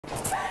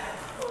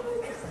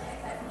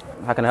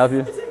How can I help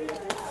you? How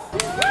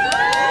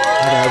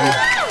can I help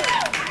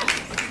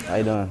you? How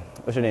you doing?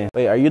 What's your name?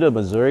 Wait, are you the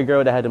Missouri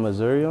girl that had the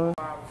Missouri on?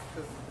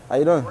 How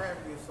you doing?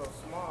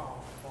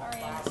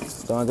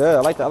 Doing good.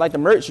 I like the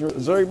merch,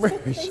 Missouri merch.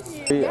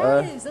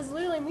 Yes, that's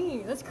literally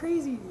me. That's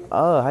crazy.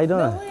 Oh, how you doing?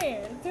 No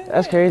way.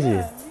 That's crazy.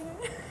 Yeah.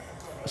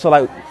 So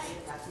like,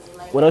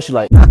 what else you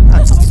like?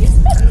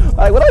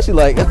 Like, what else you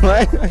like?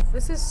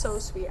 This is so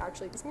sweet,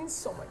 actually. This means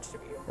so much to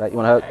me. Like, you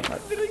want to hug?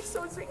 It's literally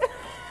so sweet.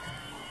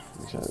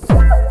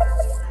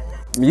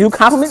 You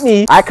compliment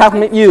me, I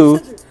compliment you.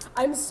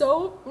 I'm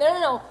so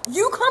no.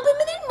 You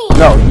complimented me.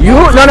 No, you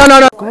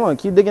no. Come on,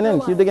 keep digging in,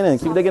 keep digging in,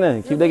 keep digging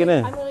in, keep digging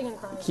in. I'm really gonna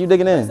cry. Keep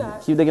digging in,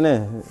 keep digging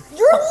in.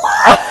 You're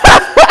lying.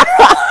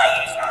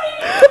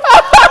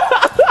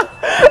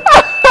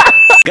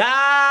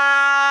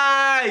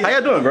 Guys, how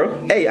y'all doing,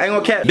 bro? Hey, I ain't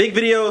gonna cap. Big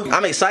video.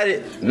 I'm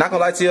excited. Not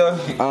gonna lie to y'all.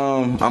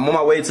 I'm on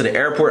my way to the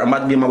airport. I'm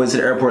about to be on my way to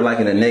the airport like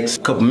in the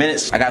next couple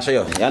minutes. I gotta show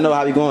y'all. Y'all know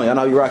how we going. Y'all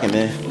know how we rocking,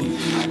 man.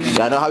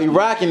 Y'all know how we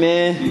rocking,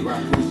 man.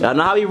 Y'all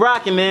know how we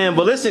rocking, man.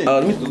 But listen,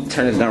 let me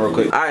turn this down real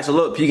quick. All right, so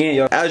look, peek in,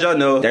 y'all. As y'all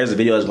know, there's a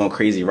video that's going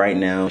crazy right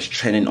now. It's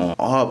trending on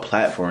all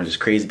platforms. It's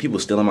crazy. People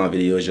stealing my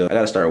videos, y'all. I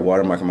gotta start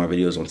watermarking my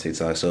videos on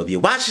TikTok. So if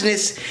you're watching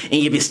this and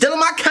you've been stealing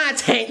my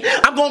content,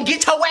 I'm gonna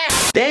get your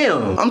ass.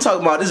 Damn. I'm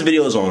talking about this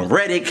video is on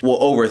Reddit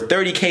with over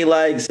 30K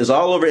likes. It's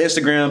all over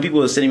Instagram.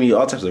 People are sending me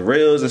all types of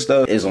reels and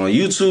stuff. It's on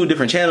YouTube,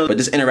 different channels. But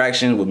this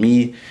interaction with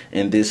me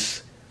and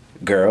this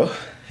girl,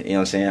 you know what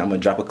I'm saying? I'm gonna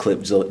drop a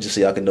clip just so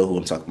y'all can know who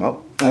I'm talking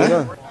about. How you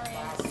doing?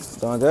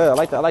 Doing good. I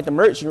like the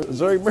merch,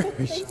 Missouri merch.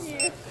 Thank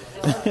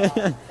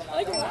you. I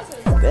like your glasses.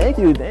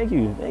 Thank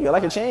you. I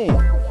like your chain.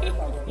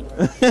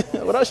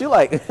 What else you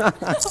like?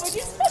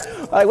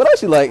 Like, what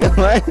else you like?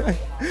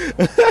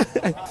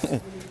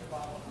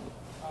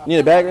 You need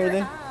a bag or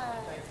anything?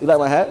 You like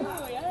my hat?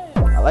 Oh, yes.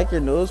 I like your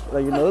nose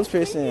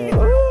piercing.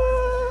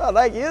 Ooh, I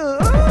like you.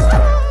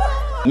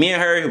 Me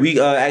and her,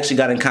 we actually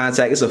got in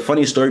contact. It's a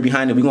funny story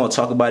behind it. We're gonna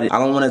talk about it. I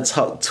don't wanna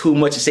talk too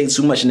much and say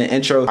too much in the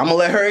intro. I'm gonna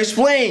let her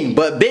explain.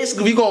 But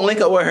basically, we gonna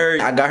link up with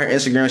her. I got her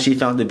Instagram. She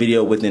found the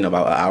video within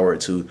about an hour or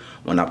two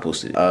when I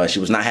posted it. She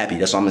was not happy,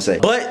 that's all I'm gonna say.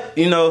 But,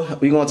 you know,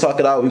 we gonna talk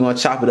it out. We gonna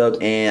chop it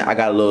up. And I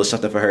got a little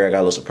something for her. I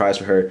got a little surprise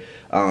for her.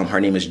 Her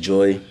name is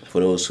Joy.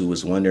 For those who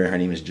was wondering, her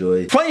name is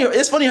Joy.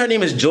 It's funny her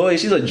name is Joy.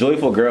 She's a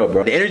joyful girl,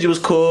 bro. The energy was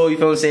cool, you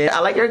feel what I'm saying? I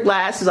like your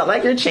glasses, I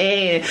like your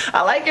chain,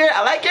 I like your, you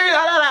know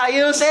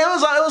what I'm saying?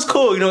 It was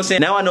cool, you know what I'm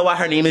saying? Now I know why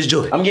her name is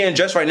Joy. I'm getting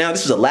dressed right now.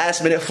 This is a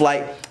last minute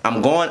flight.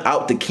 I'm going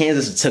out to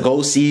Kansas to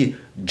go see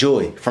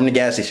Joy from the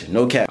gas station.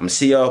 No cap. I'm gonna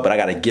see y'all, but I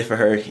got a gift for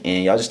her,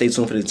 and y'all just stay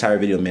tuned for the entire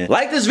video, man.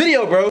 Like this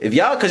video, bro. If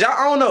y'all, cause y'all,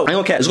 I don't know. I ain't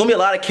gonna cap. There's gonna be a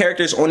lot of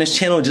characters on this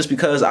channel just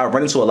because I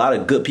run into a lot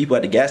of good people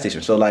at the gas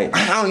station. So like,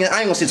 I ain't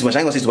gonna say too much.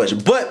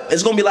 But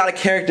it's gonna be a lot of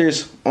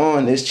characters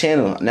on this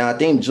channel. Now I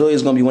think Joy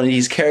is gonna be one of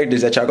these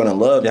characters that y'all gonna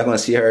love. Y'all gonna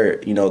see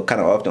her, you know, kind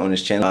of often on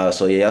this channel.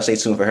 So yeah, y'all stay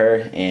tuned for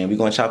her, and we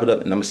gonna chop it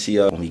up, and I'm gonna see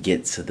y'all when we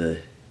get to the.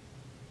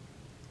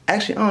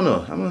 Actually, I don't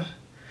know.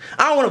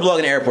 I don't want to vlog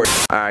in the airport.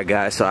 All right,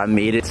 guys, so I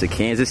made it to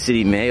Kansas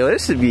City, man. Yo,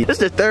 this is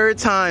the third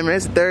time, man.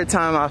 It's the third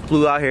time I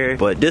flew out here,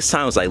 but this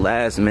time was like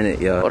last minute,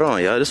 yo. Hold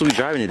on, yo. This is what we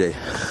driving today.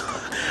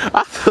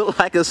 I feel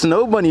like a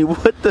snow bunny.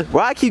 What the?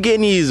 Why I keep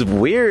getting these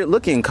weird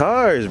looking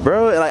cars,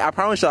 bro? Like, I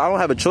promise you, I don't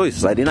have a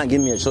choice. Like, they're not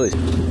giving me a choice.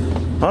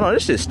 Hold on,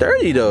 this shit's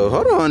sturdy though.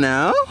 Hold on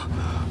now.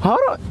 Hold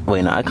on.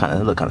 Wait, no, I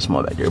look kind of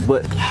small back there,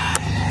 but.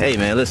 Hey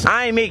man, listen,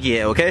 I ain't make it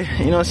yet, okay?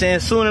 You know what I'm saying?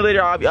 Sooner or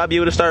later, I'll be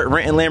able to start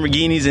renting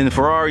Lamborghinis and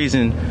Ferraris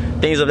and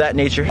things of that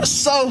nature.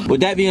 So,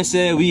 with that being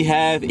said, we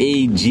have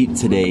a Jeep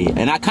today.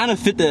 And I kind of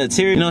fit the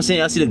interior, you know what I'm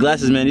saying? I see the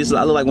glasses, man.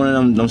 I look like one of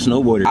them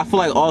snowboarders. I feel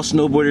like all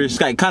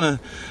snowboarders, like, kind of,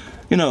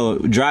 you know,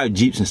 drive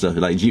Jeeps and stuff,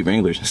 like Jeep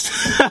Wranglers and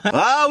stuff.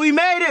 Oh, we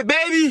made it,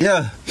 baby!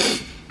 Yeah.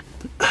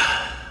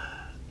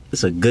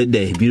 It's a good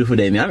day, beautiful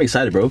day, man. I'm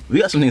excited, bro. We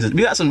got some things,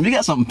 we got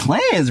some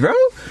plans, bro.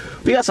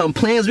 We got some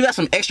plans, we got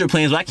some extra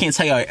plans, but I can't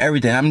tell y'all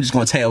everything. I'm just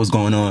gonna tell y'all what's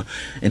going on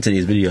in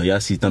today's video. Y'all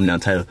see thumbnail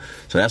title.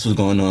 So that's what's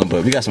going on,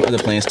 but we got some other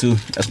plans too.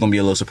 That's gonna be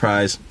a little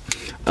surprise.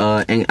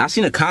 And I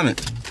seen a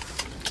comment.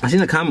 How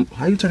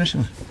you turn this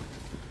on?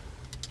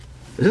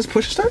 Is this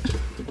push to start?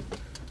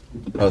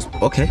 Oh,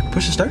 okay,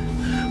 push to start.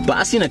 But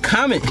I seen a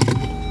comment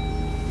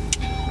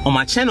on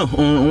my channel,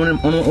 on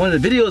one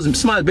of the videos, and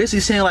somebody basically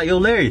saying like, yo,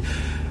 Larry,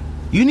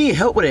 you need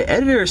help with an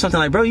editor or something.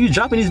 Like, bro, you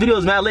dropping these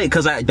videos mad late.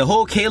 Cause the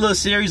whole Kayla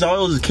series,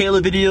 all those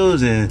Kayla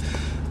videos and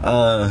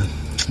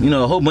you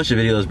know, a whole bunch of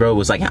videos, bro,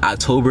 was like in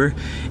October.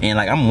 And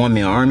like, I'm a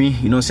one-man army,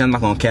 you know what I'm saying? I'm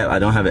not gonna cap, I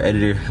don't have an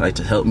editor like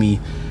to help me,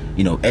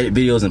 you know, edit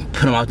videos and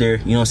put them out there,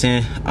 you know what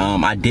I'm saying?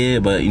 I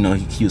did, but you know,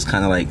 he was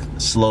kind of like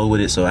slow with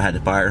it, so I had to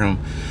fire him.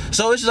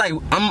 So it's just like,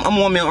 I'm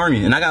a one-man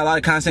army, and I got a lot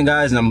of content,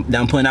 guys, and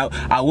I'm putting out.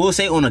 I will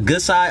say, on the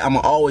good side, I'm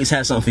gonna always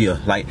have something for you.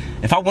 Like,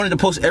 if I wanted to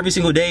post every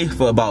single day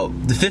for about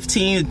the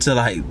 15 to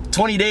like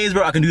 20 days,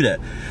 bro, I can do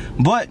that.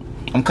 But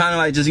I'm kind of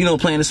like just, you know,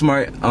 playing it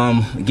smart.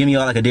 Give me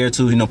y'all like a day or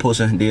two, you know,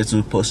 posting, a day or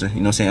two posting, you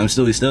know what I'm saying? I'm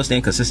still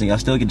staying consistent. Y'all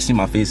still get to see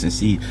my face and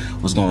see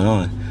what's going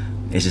on.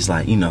 It's just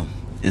like, you know,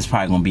 it's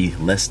probably gonna be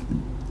less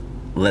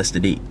to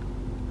date.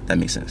 That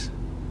makes sense.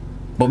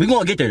 But we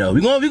gonna get there though.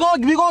 We gonna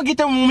get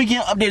there when we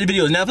get updated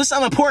videos. Now, if it's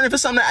something important, if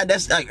it's something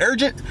that's like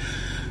urgent, you know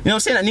what I'm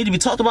saying, that need to be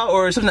talked about,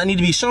 or something that need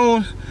to be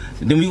shown,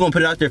 then we gonna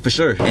put it out there for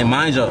sure. And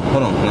mind you,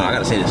 hold on, no, I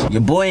gotta say this. Your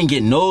boy ain't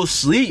getting no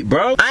sleep,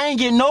 bro. I ain't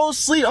getting no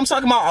sleep. I'm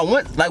talking about, I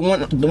went, like,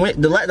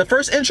 the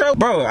first intro,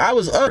 bro, I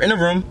was up in the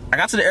room. I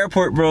got to the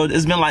airport, bro.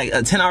 It's been like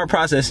a 10-hour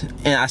process,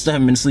 and I still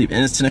haven't been asleep.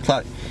 And it's 10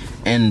 o'clock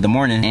in the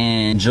morning.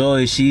 And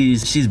Joy,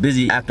 she's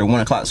busy after 1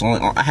 o'clock. So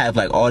I have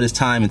like all this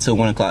time until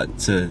 1 o'clock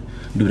to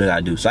do what I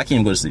gotta do. So I can't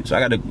even go to sleep. So I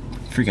gotta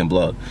freaking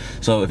vlog.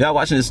 So if y'all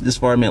watching this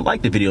far, man,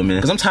 like the video, man,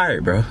 because I'm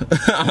tired, bro.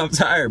 I'm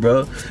tired,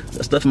 bro.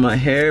 Got stuff in my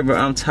hair, bro.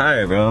 I'm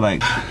tired, bro.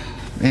 Like,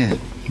 man,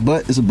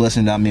 but it's a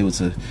blessing that I'm able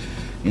to,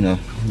 you know,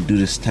 do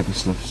this type of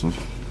stuff. So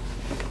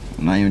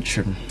I'm not even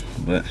tripping.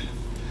 But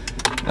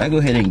I go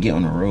ahead and get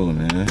on the road,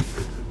 man.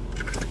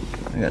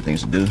 I got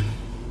things to do.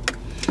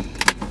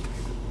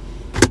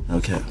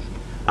 Okay.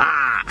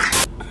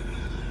 Ah,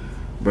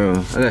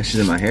 bro, I got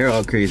shit in my hair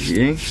all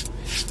crazy, eh?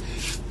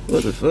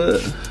 What the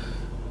fuck?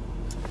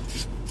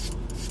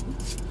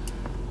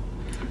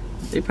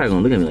 They probably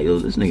gonna look at me like, yo,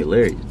 this nigga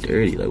Larry is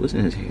dirty. Like, what's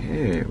in his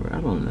hair, bro? I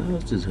don't know.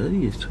 It's this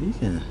hoodie is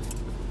tweaking.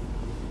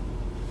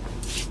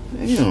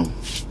 Damn.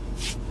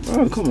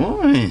 Bro, come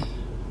on.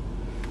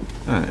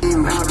 Alright.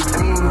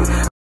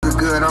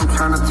 Good, I'm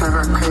trying to turn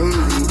her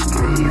crazy.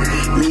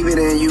 Leave it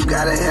in, you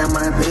gotta have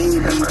my baby.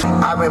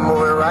 I've been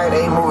moving right,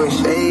 ain't moving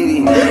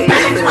shady.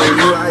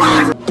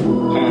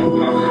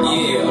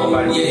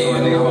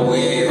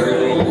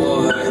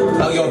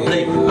 Up your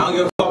blick, I don't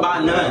give a fuck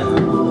about none.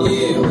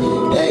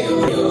 Yeah, hey,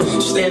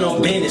 stand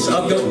on business,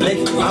 up your blick,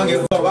 I don't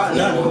give a fuck about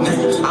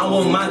none. I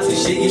want my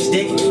shit, you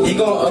stick, he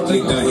gon'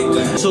 ugly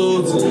gun.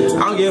 So,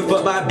 I don't give a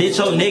fuck about bitch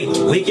or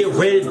nigga. We get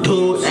ready to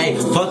do it, hey,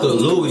 fuck a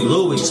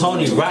Louis,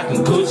 Tony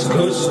rockin'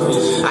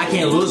 Gucci. I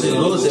can't lose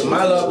it,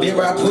 my little big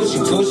rock pushy,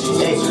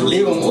 hey,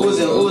 leave him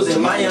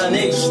oozing, my young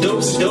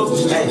nigga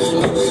stupid, hey.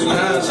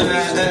 I'm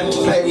trying to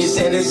play, we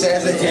send this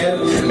ass to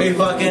him. Me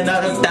fucking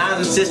up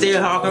 1,060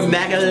 Hawker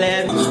Mac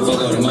 11.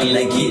 Fuck all the money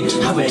I get.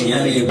 I bet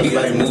young nigga be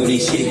about to move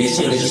this shit. This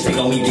shit just pick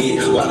on we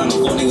did. While I'm a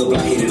phone nigga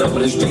block hit it up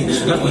on the street.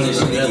 Up on this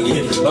shit that I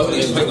get. Up on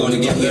this pick on the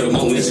gap, get a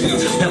moment this week.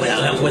 Now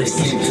I love what it's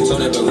in. So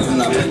that we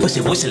not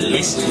what's the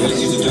list?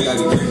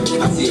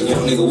 I see a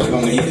young nigga whip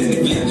on my head in the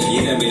flip.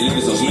 You never been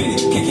living so slick.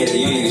 Can't catch a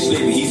young nigga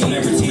slipping. He's on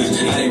every team.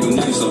 I ain't been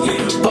moving so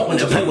good. But when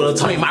they play with a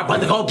Tony, my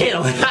brother gon' get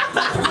him.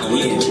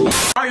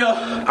 Alright,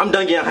 y'all, I'm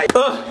done getting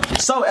hyped.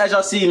 So as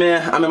y'all see,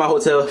 man, I'm in my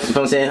hotel. You know what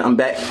I'm saying? I'm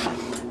back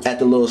at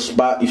the little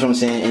spot. You know what I'm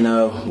saying?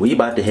 And we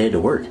about to head to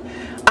work.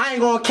 I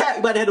ain't gonna cap. We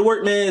about to head to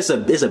work, man. It's a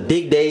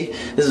big day.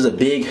 This is a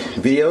big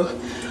video.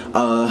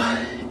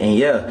 And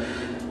yeah,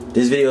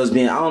 this video is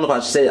being, I don't know if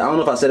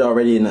I said it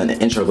already in the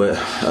intro,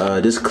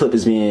 but this clip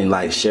is being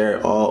like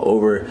shared all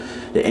over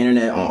the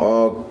internet on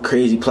all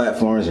crazy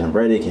platforms and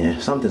Reddit,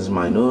 and something's in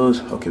my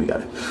nose. Okay, we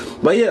got it.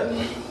 But yeah,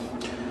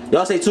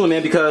 y'all stay tuned,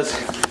 man, because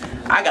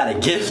I got a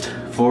gift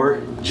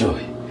for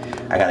Joy.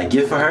 I got a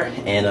gift for her,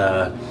 and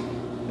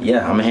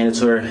yeah, I'm gonna hand it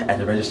to her at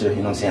the register. You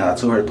know what I'm saying? I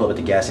told her to pull up at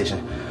the gas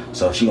station,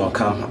 so she gonna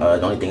come.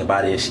 The only thing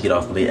about it is she get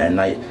off late at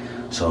night,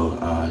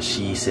 so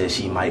she said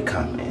she might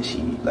come, and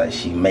she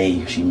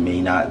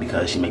may not,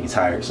 because she may be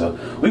tired. So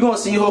we gonna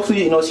see.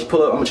 Hopefully, you know, she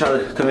pull up. I'm gonna try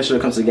to convince her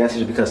to come to the gas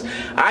station because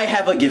I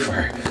have a gift for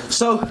her.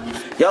 So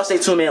y'all stay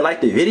tuned, man. Like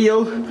the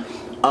video,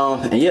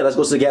 and yeah, let's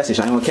go to the gas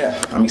station. I ain't gonna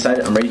cap. I'm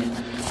excited. I'm ready.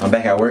 I'm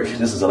back at work.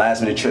 This is a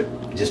last minute trip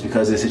just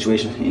because of the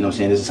situation. You know what I'm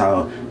saying? This is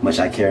how much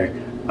I care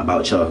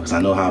about y'all, because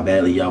I know how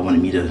badly y'all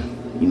wanted me to,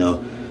 you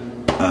know,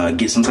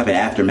 get some type of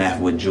aftermath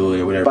with Joy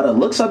or whatever. By the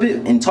looks of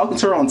it and talking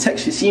to her on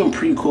text, she seemed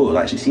pretty cool.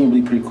 Like, she seemed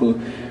really pretty cool,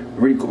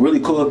 really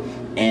cool.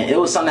 And it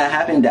was something that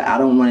happened that I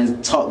don't want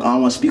to talk, I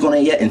don't want to speak on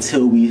it yet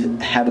until we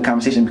have a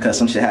conversation, because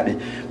some shit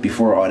happened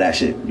before all that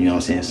shit. You know what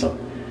I'm saying? So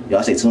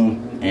y'all stay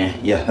tuned, and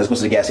yeah, let's go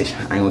to the gas station.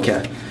 I ain't gonna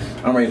care.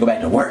 I'm ready to go back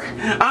to work.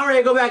 I'm ready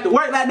to go back to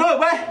work. Let's do it,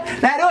 boy.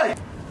 Let's do it.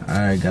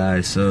 Alright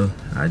guys, so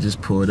I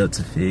just pulled up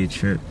to Field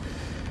Trip.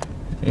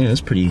 Yeah,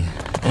 it's pretty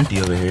empty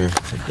over here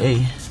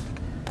today.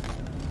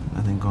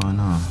 Nothing going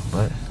on,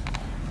 but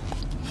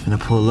I'm gonna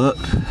pull up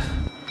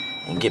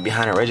and get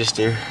behind the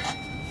register.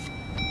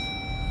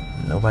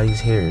 Nobody's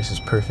here. This is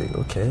perfect.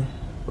 Okay.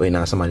 Wait,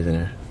 nah, somebody's in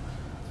there.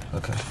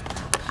 Okay.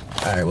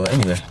 Alright, well,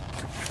 anyway,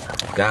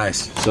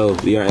 guys, so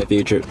we are at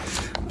Field Trip.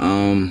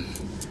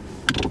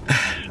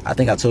 I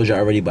think I told you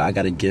already, but I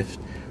got a gift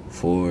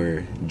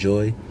for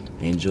Joy.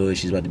 And Joy,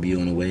 she's about to be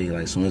on the way.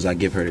 Like, as soon as I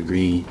give her the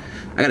green,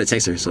 I gotta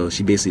text her. So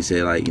she basically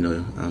said, like, you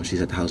know,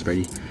 she's at the house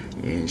ready,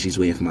 and she's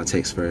waiting for my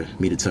text for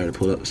me to tell her to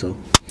pull up. So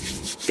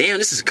damn,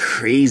 this is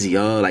crazy,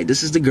 y'all. Like,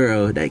 this is the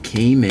girl that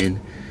came in.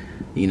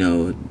 You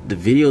know, the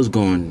video's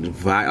going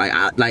viral.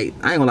 I ain't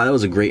gonna lie, that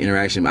was a great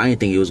interaction, but I didn't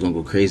think it was gonna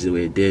go crazy the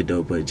way it did,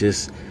 though. But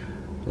just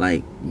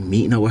like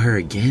meeting up with her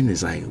again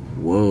is like,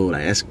 whoa,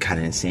 like that's kind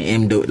of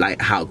insane. And like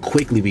how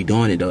quickly we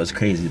doing it though is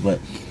crazy. But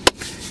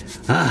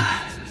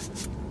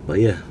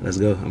yeah, let's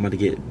go. I'm about to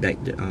get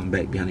back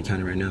behind the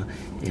counter right now,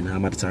 and I'm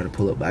about to try to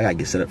pull up, but I gotta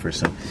get set up first.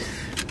 So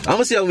I'm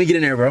gonna see how we get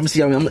in there, bro. I'm gonna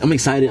see how I'm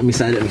excited. I'm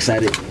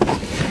excited.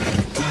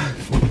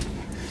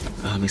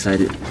 I'm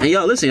excited. And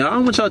y'all, listen, y'all, I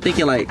don't want y'all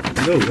thinking like,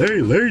 yo,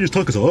 Larry just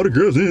talking to all the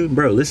girls in.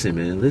 Bro, listen,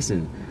 man,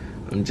 listen.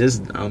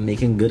 I'm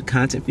making good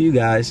content for you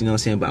guys, you know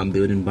what I'm saying? But I'm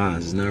building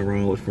bonds. There's nothing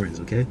wrong with friends,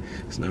 okay?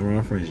 There's nothing wrong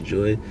with friends.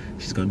 Joy,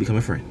 she's gonna become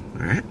a friend,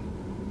 all right?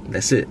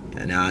 That's it.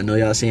 And now I know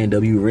y'all saying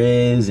W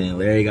Riz and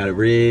Larry got a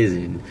Riz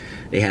and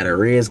they had a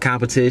Riz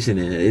competition,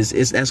 and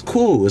that's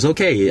cool. It's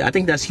okay. I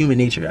think that's human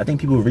nature. I think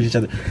people raise each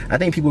other. I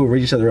think people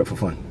raise each other up for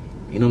fun.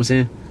 You know what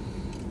I'm saying?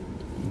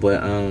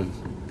 But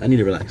I need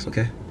to relax,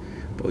 okay?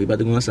 But we about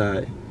to go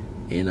inside,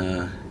 and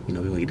you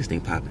know, we gonna get this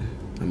thing popping.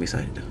 I'm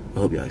excited though. I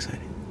hope y'all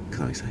excited, cause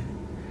I'm excited.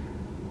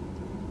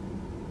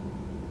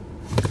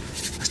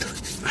 Let's do it.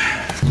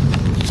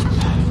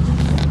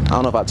 I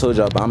don't know if I told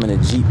y'all, but I'm in a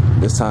Jeep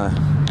this time.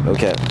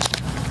 Okay.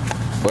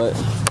 But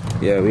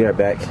yeah, we are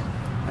back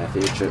after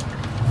your trip.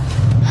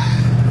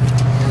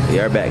 We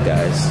are back,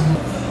 guys.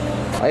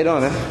 How you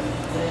doing, man?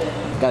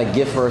 Got a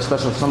gift for a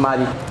special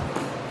somebody.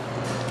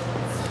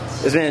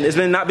 It's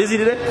been not busy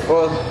today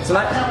or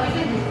tonight? No, we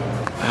didn't.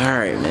 All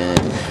right, man.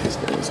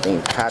 This thing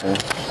popping.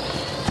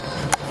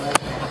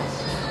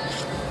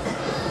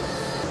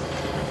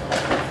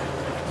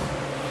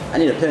 I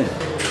need a pen.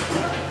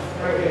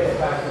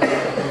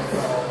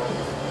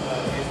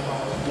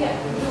 Yeah,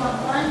 you want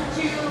 1,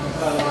 2,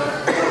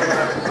 4.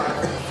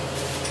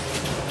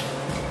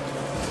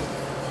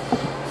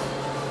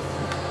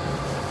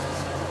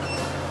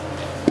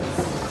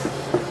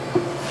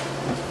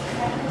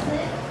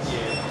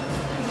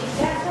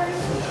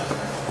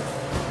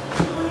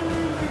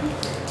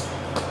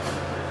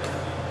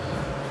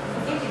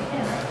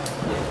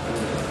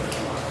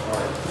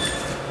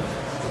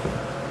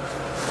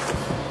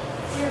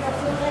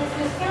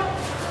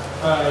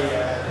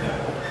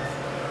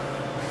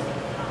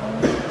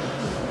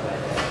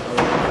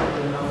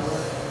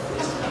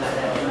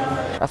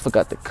 I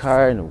forgot the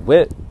car and the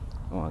whip.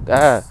 Oh my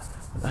God.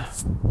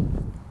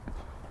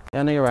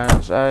 Yeah, nigga right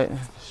outside.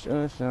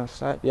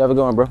 Outside. You have a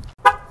good one, bro.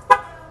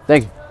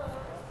 Thank you.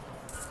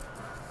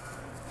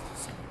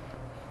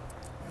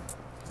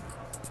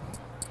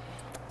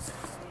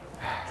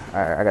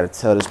 Alright, I gotta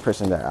tell this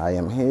person that I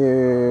am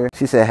here.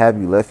 She said,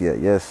 have you left yet?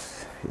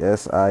 Yes.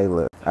 Yes, I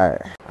left.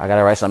 Alright. I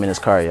gotta write something in this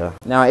car, yo.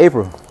 Now,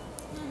 April.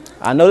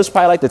 I know this is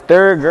probably like the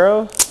third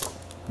girl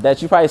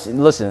that you probably see.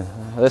 Listen.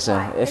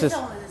 It's just.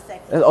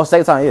 Oh,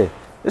 second time, yeah.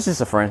 This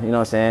is a friend, you know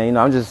what I'm saying? You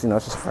know, I'm just,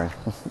 it's just a friend.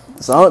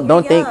 So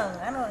don't think. No.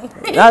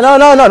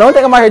 Don't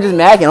think I'm out here just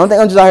macking. Don't think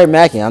I'm just out here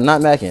macking. I'm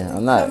not macking.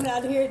 I'm not. I'm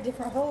out here at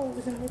different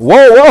holes.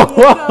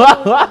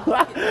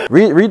 Whoa.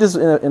 read this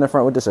in the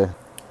front. What does it say?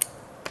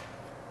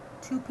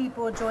 2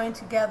 people joined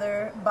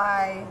together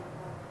by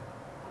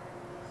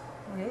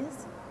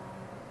Riz?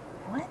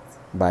 What?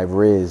 By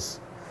Riz.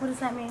 What does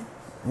that mean?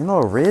 You know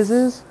what Riz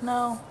is?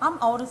 No, I'm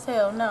old as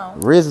hell. No.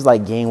 Riz is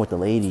like game with the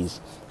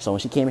ladies. So when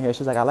she came here, she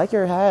was like, I like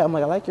your hat. I'm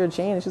like, I like your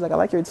chain. And she's like, I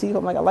like your teeth.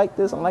 I'm like, I like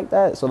this. I'm like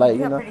that. So like,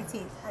 you have pretty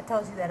teeth. I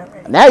told you that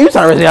already. Now you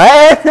trying to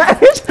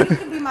You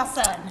can be my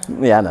son.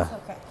 Yeah, I know.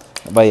 Okay.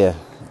 But yeah.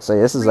 So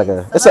yeah, this is Riz.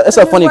 like it's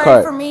a funny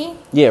card. For me?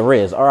 Yeah,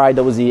 Riz.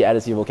 R-I-Z-Z, add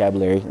it to your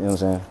vocabulary. You know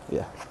what I'm saying?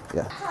 Yeah.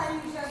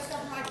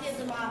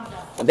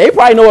 They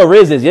probably know what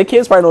Riz is. Your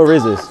kids probably know what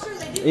Riz is. I'm sure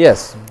they do.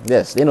 Yes,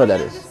 they know what that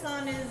is. My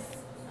son is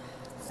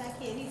that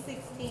kid. He's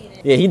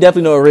 16. Yeah, he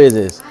definitely know what Riz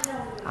is.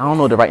 I don't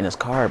know what to write in this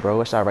card, bro.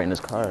 What should I write in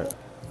this card?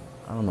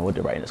 I don't know what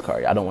to write in this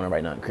card. I don't want to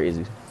write nothing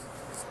crazy.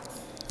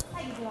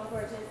 How you doing,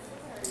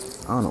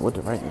 gorgeous? I don't know what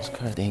to write in this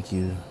card. Thank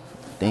you.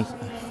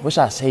 What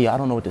should I say? I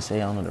don't know what to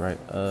say. I don't know what to write.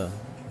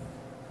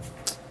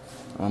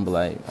 I'm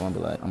gonna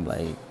be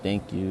like,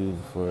 thank you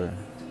for.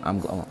 I'm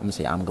gonna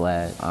say I'm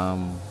glad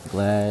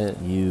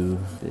you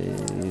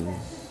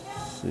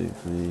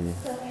basically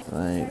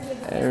like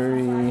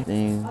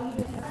everything.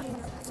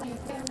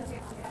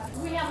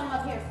 We have them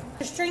up here.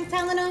 String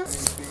telling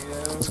us?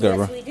 Let's go,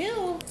 bro. Yes, we do.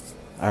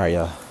 All right,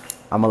 y'all.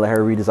 I'm gonna let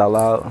her read this out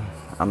loud.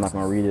 I'm not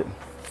gonna read it,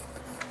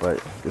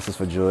 but this is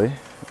for Joy.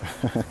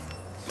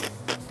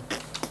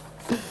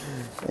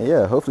 And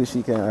yeah, hopefully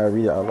she can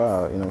read it out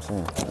loud. You know what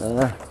I'm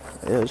saying?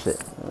 Yeah, shit.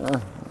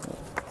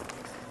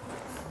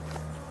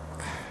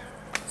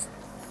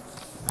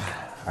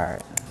 All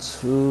right,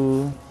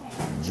 to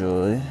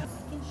Joy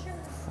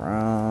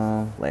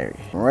from Larry.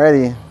 I'm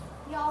ready.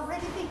 Y'all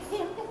ready, big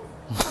Kim?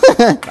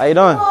 How you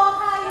doing? Oh,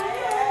 how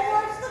you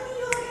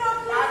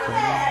doing? Look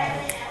at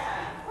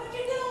you, what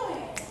you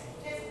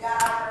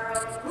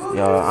doing?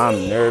 Yo, I'm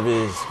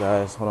nervous,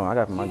 guys. Hold on, I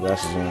got my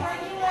glasses on.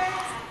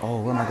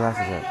 Oh, where my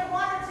glasses at?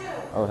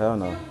 Oh, hell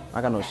no. I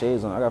got no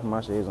shades on. I got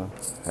my shades on.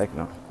 Heck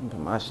no. I'm put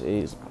my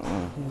shades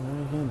on.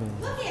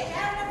 Look at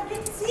that. I never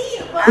get to see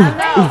you. I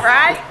know,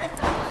 right?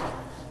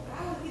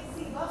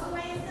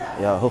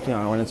 Yeah, hopefully I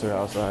don't run into her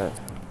outside.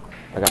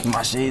 I got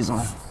my shades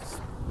on.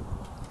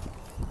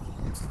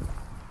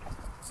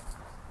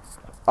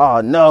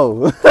 Oh,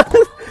 no.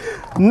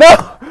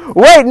 No.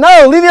 Wait,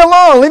 no. Leave me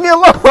alone. Leave me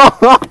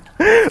alone.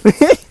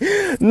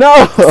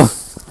 No.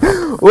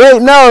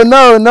 Wait, no.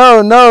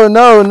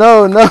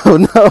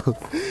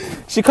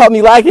 She caught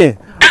me lacking.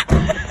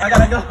 I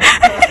gotta go.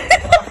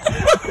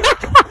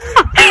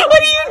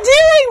 What are you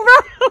doing, bro?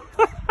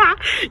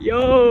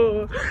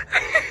 Yo.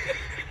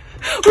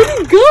 Where'd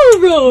he go,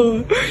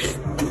 bro?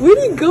 Where'd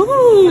he go?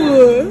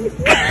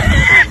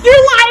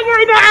 You're lying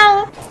right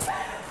now.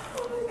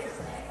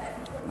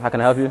 How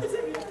can I help you? How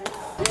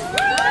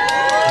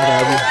can I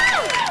help you?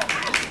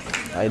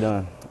 How you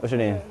doing? What's your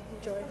name?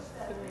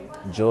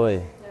 Joy.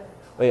 Yeah.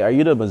 Wait, are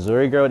you the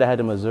Missouri girl that had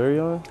the Missouri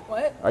on?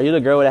 What? Are you the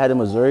girl that had the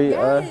Missouri?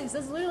 Yes,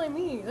 that's literally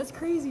me. That's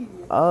crazy.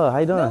 Oh, how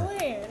you doing? No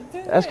way.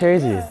 That's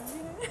crazy. Yeah.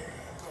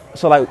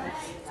 So like,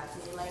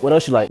 what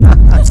else you like?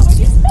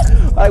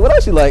 Like, what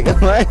else you like? Oh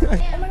my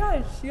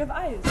gosh, you have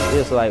eyes.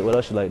 Yeah, so like, what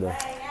else you like though?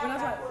 What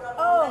else?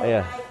 Oh.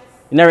 Yeah.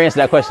 You never answered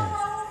that question.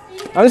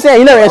 I'm just saying,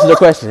 you never answered the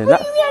question. What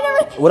do you mean I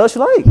never? What else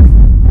you like?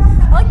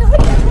 I like the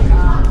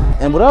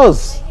hoodie. And what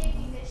else?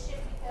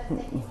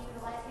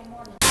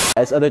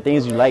 That's other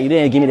things you like. You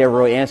didn't give me that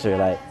real answer.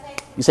 Like,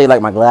 you say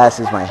like my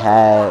glasses, my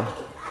hat.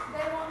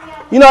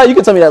 You know, you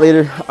can tell me that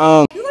later. You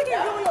like it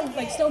really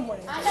like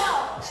snowboarding.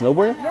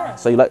 Snowboarding? Yeah.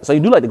 So you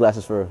do like the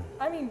glasses for real?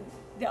 I mean,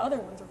 the other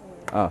ones are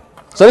cool. Oh.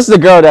 So this is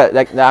the girl that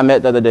I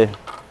met the other day.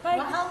 Hi.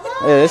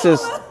 Yeah,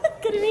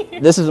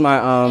 this is my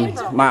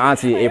my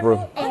auntie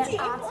April. Auntie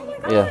April? Oh my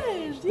gosh.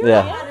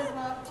 Yeah.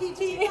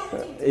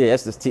 Yeah,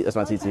 that's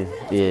my TT.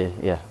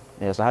 Yeah.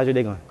 So how's your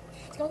day going?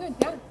 It's going good.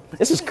 Yeah.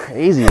 This is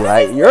crazy.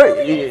 Like you're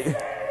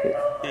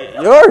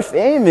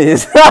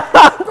famous. Bro,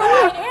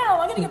 I am.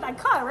 I'm gonna get that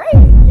cut, right?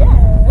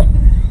 Yeah.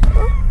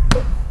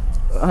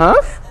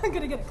 Huh? I'm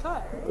gonna get a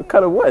cut. Right?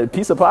 Cut a what?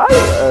 Piece of pie?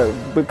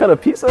 Cut a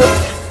pizza?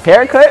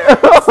 Haircut?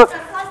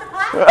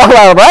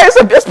 Right?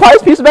 It's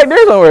pies pizza back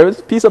there somewhere.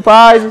 It's piece of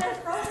pies.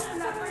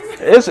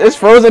 It's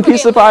frozen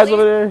piece of pies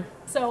over there.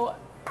 So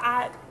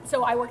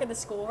I work at the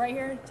school right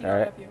here. Do you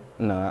know up you?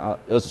 No,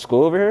 it was a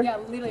school over here? Yeah,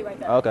 literally right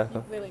there. Oh, okay.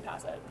 Literally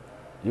past it.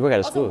 You work at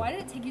a Also, school? why did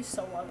it take you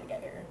so long to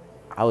get here?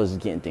 I was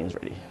getting things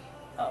ready.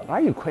 Oh. Why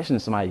are you questioning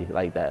somebody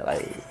like that?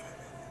 Like,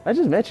 I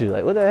just met you.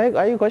 Like, what the heck?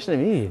 Why are you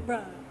questioning me?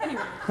 Bruh.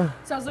 Anyway,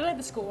 so I was literally at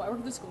the school. I work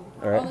at the school.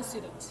 All right. All the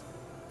students.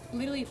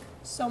 Literally,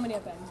 so many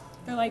of them.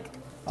 They're like,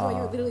 oh,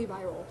 you're literally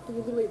viral. You're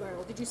literally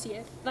viral. Did you see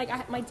it? Like,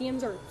 my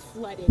DMs are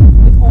flooded.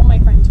 Like, all my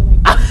friends are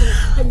like,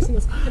 have you seen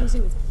this? Have you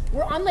seen this?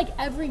 We're on, like,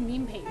 every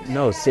meme page.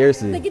 No,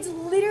 seriously. Like, it's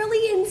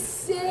literally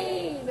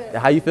insane.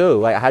 How you feel?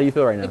 Like, how do you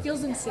feel right now? It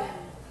feels insane.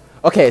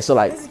 Okay, so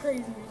like, This is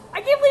crazy.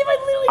 I can't believe I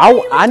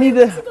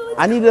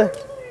literally.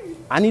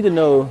 I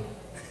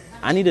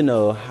need to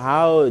know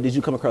how did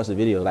you come across the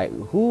video? Like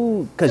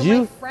who? Cause so you.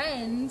 My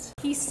friend,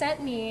 he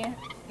sent me.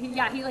 He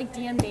like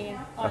DM'd me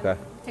on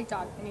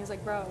TikTok, and he was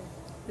like, "Bro,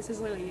 this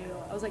is literally you."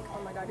 I was like, "Oh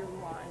my god, you're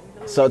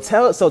lying." So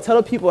tell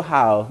the people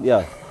how.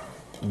 Yeah,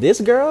 this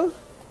girl,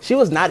 she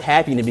was not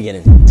happy in the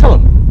beginning. Tell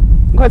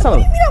them. Go ahead, tell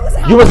them.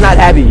 You was not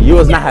happy. You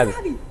was not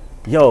happy.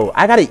 Yo,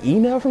 I got an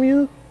email from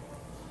you.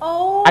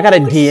 Oh. I got a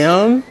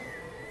DM.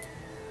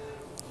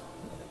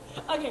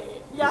 Okay,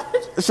 yeah.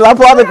 Should I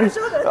pull out the?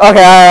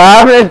 Okay,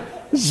 I mean,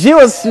 she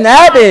was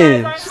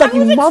snapping. She's like,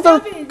 you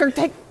motherfucker,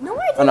 take. No,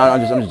 I didn't. Oh no,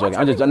 I'm just joking.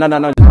 I'm just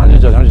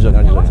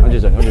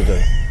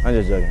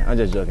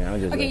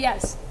joking. Okay,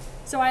 yes.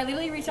 So I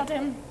literally reached out to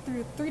him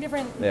through 3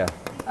 different. Yeah.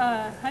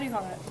 How do you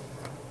call it?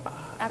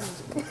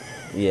 Avenues.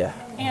 Yeah.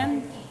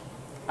 And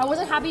I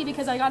wasn't happy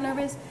because I got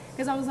nervous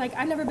because I was like,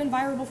 I've never been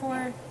viral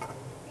before.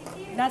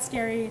 That's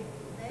scary.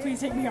 Please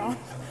take me off.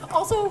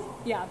 Also,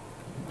 yeah,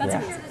 that's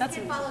me. That's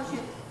me.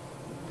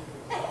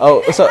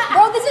 Oh, what's up?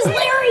 Bro, this is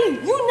Larry.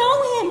 You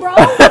know him, bro.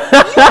 You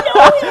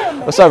know him.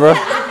 What's up, bro?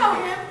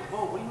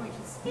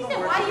 He said,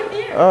 why are you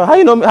here? How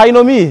you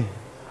know me?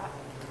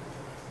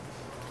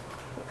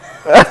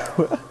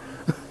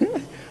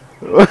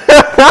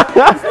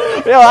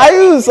 Yo, how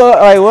you so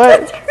like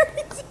what?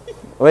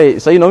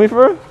 Wait, so you know me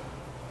for real?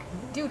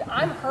 Dude,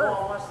 I'm her.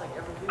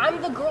 I'm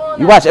the girl on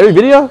You that watch every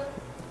video?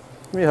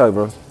 Give me a hug,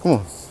 bro.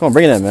 Come on,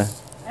 bring it in, man.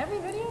 Every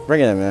video? Bring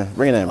it in, man.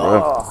 Bring it in,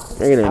 bro.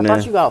 Bring it in, man. I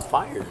thought you got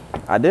fired.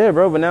 I did,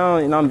 bro, but now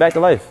I'm back to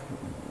life.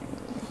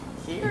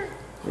 Here?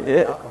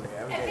 Yeah.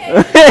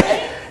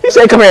 He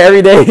said come here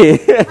every day.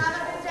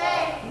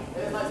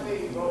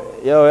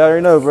 Yo, I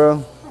already know,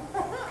 bro.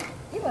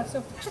 He left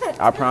so fast.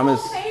 I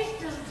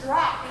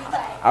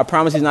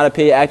promise he's not a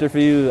paid actor for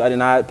you. I did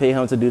not pay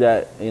him to do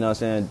that. You know what I'm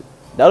saying?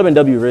 That would have been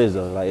W Riz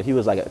though. Like if he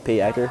was like a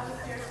paid actor.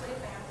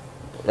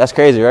 That's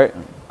crazy, right?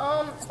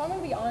 If I'm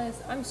gonna be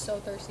honest, I'm so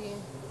thirsty.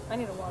 I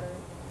need a water.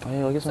 Oh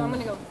yeah, I guess So I'm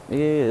gonna go.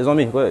 Yeah, it's on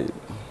me. Go ahead.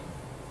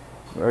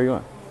 Where are you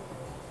going?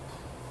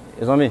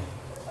 It's on me.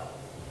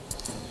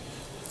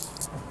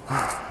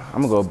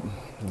 I'm gonna go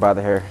by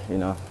the hair, you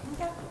know.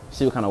 Okay.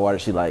 See what kind of water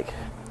she like.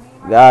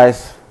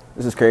 Guys,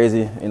 this is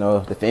crazy. You know,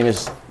 the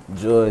famous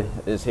Joy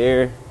is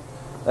here.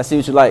 Let's see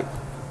what you like.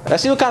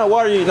 Let's see what kind of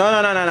water you. No.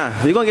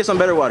 We're gonna get some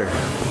better water.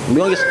 We're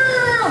gonna get.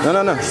 No.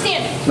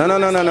 Understand. No.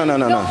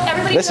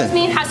 Everybody Listen. knows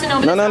me has to know.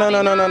 No.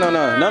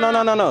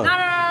 No.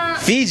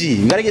 Fiji.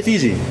 You gotta get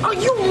Fiji. Are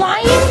you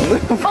lying?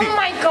 Oh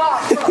my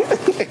god.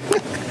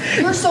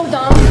 You're so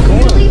dumb.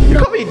 You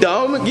call me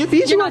dumb. Get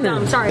Fiji. You're not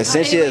dumb. Sorry.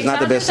 Essentia is not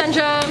the best.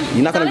 Essentia.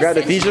 You're not gonna grab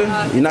the Fiji.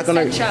 You're not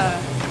gonna. Essentia.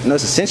 No,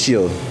 it's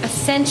essential.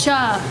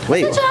 Essentia.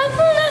 Wait. Essentia.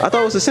 I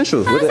thought it was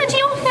essential.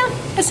 Essential. Yeah.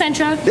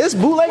 Essentia. This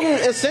bootleg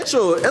is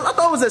essential. I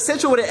thought it was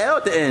essential with an L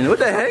at the end. What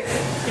the heck?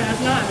 Yeah,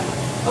 it's not.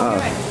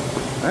 Okay.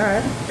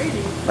 Alright.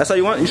 Crazy. That's all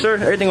you want? You sure?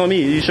 Everything on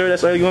me. You sure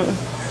that's all you want?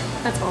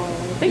 That's all.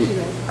 Thank you,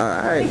 guys.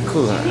 Alright,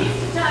 cool.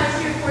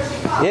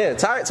 Yeah,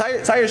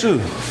 tie your shoe.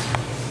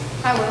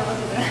 I will. I'll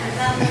do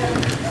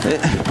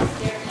that.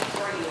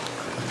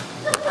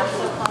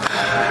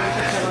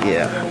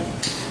 Yeah.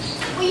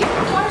 Wait, your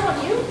water's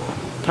on you?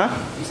 Huh?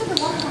 You said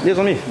the water's on Yeah, it's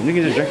on me. You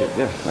can just drink it.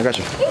 Yeah, I got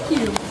you. Thank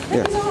you.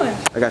 Thank you so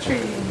much. I got you.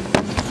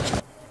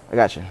 I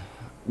got you.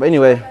 But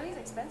anyway. Are these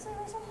expensive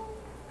or something?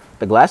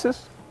 The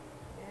glasses?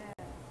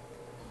 Yeah.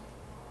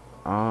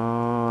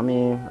 I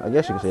mean, I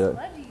guess you can say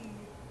that.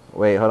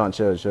 Wait, hold on.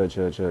 Chill. How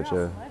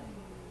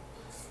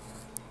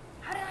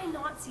did I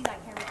not see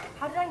that camera?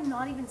 How did I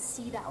not even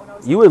see that when I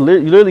was... You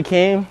literally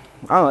came.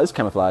 I don't know. It's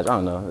camouflage. I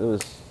don't know. It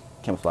was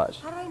camouflage.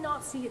 How did I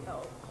not see it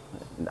though?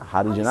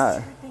 How did you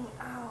not? Tripping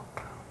out,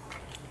 bro.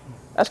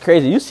 That's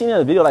crazy. You seen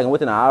the video like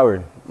within an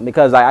hour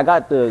because like, I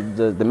got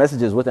the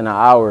messages within an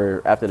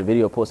hour after the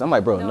video post. I'm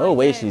like, bro, no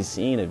way she's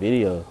seen a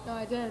video. No,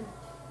 I did.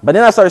 But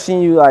then I started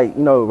seeing you like,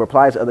 you know,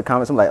 reply to other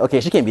comments. I'm like,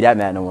 okay, she can't be that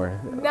mad no more.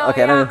 No,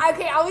 okay,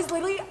 okay, I was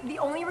literally, the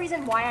only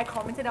reason why I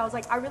commented, I was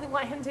like, I really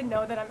want him to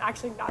know that I'm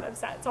actually not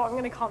upset, so I'm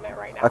gonna comment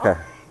right now. Okay.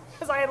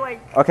 Because I like...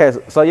 Okay,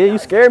 so yeah, you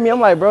scared me. I'm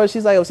like, bro,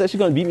 she's like upset. She's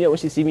gonna beat me up when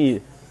she see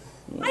me.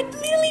 I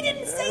literally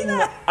didn't say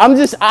that. I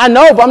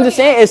know, but I'm just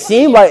saying, it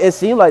seemed like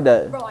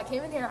that. Bro, I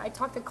came in here, I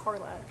talked to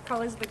Carla.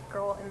 Carla's the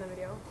girl in the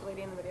video, the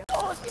lady in the video.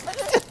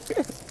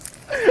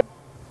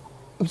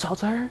 You talked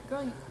to her?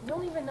 Girl, you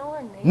don't even know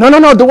her name. No,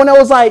 the one that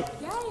was like,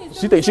 Yeah,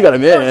 she thinks she got a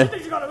man.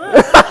 she got a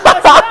man.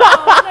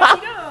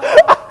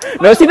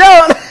 No, she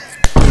don't.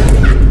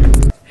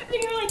 And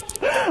you were like,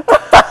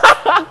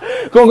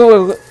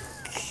 Go.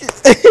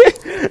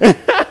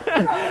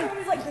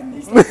 everybody's like,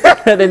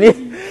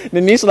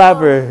 The knee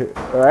slapper,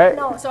 alright?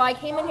 no, so I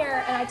came in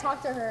here and I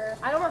talked to her.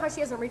 I don't know how she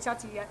hasn't reached out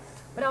to you yet,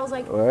 but I was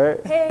like,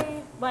 Alright.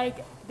 hey,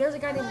 like, there's a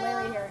guy named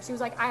Larry here. She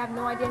was like, I have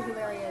no idea who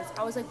Larry is.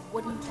 I was like,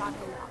 what are you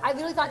talking about? I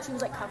literally thought she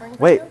was like covering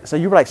for Wait, you. so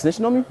you were like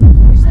snitching on me?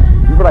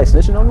 You were like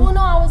snitching on me? Well,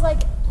 no, I was like,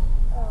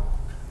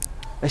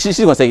 She's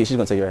gonna take it. She's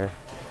gonna take it right here.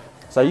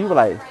 So you were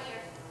like,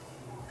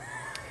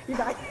 you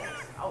guys.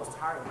 I was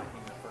tired of my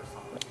game the first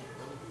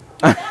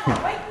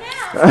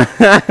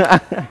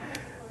time.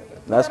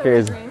 that's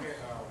crazy.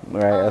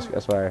 Right,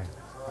 that's fire.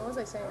 What was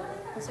I saying?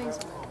 I was saying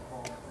something.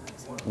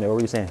 Yeah, what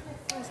were you saying?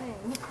 What was I saying?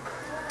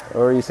 What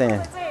were you saying? What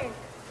was I saying?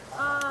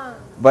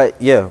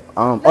 But yeah,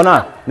 oh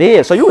no,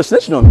 yeah. So you were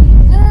snitching on me.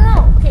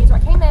 No. Okay, so I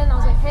came in and I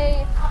was like,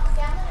 hey,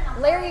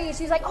 Larry.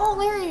 She's like, oh,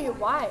 Larry,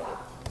 why?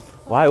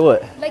 Why?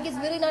 What? Like, it's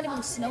really not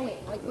even snowing.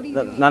 Like, what are you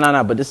doing?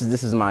 No. But this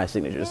is my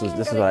signature. This is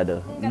what I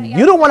do.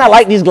 You don't want to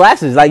like these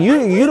glasses. Like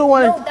you don't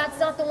want No, to. that's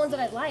not the ones that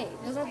I like.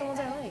 Those aren't the ones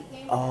I like.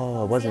 Oh,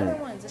 The wasn't other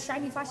it? ones, the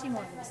shiny, flashy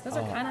ones. Those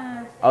are kind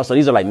of. Oh, so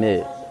these are like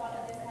mid.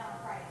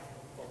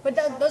 But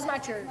those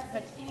match your.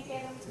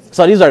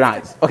 So these are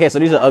not. Okay, so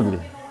these are ugly.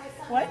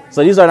 What?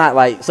 So these are not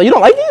like. So you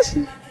don't like these?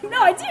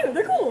 No, I do.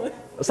 They're cool.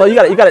 So you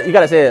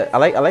gotta say it. I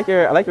like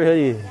your hoodie. I like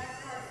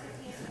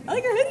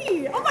your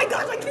hoodie. Oh my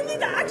gosh, I can't believe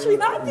that actually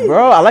happened.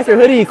 Bro, I like your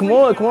hoodie. Come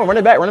on, run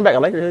it back. I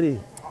like your hoodie.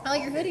 I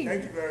like your hoodie.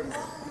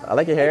 I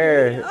like your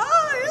hair.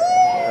 Oh, really?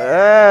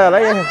 I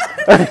like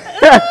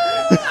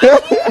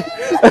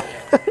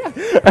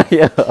your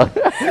Yeah.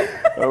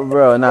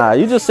 Bro, nah,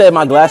 you just said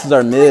my glasses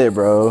are mid,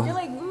 bro. You're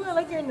like, ooh, I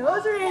like your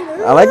nose ring.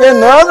 Ooh. I like your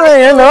nose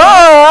ring. No.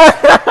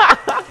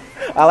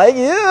 I like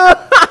you.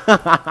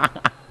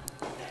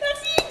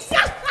 That's it.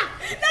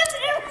 That's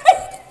it.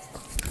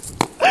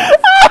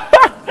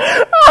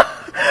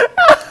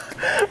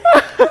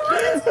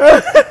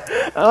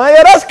 Oh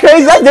yeah, that's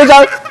crazy. That's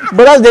deja,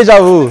 but that's deja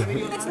vu.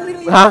 That's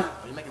literally. Huh?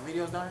 Are you making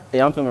videos down?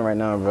 Yeah, I'm filming right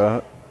now,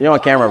 bro. You're on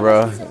camera,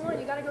 bro. You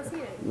gotta go see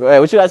it. Hey,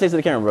 what you gotta say to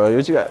the camera, bro?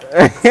 What you got? Keep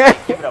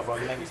it up, bro.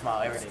 You make me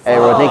smile every day. Hey,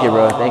 bro, thank you,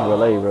 bro. Thank you, bro.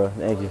 Love you, bro.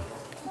 Thank you.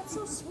 That's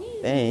so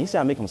sweet. Dang, you said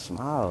I make him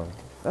smile.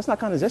 That's not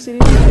kind of zesty.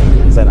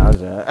 Say no, I'm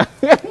just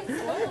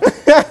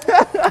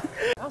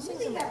I was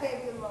thinking that.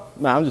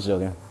 Nah, I'm just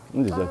joking.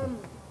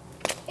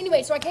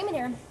 Anyway, so I came in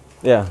here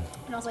Yeah.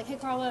 and I was like, hey,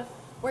 Carla,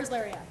 where's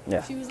Larry at?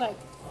 Yeah. She was like,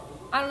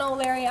 I don't know,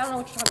 Larry. I don't know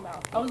what you're talking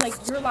about. I was like,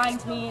 you're lying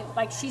to me.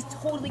 Like, she's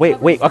totally. Wait.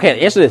 covering Okay,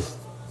 answer this.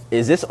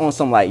 Is this on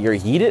some like you're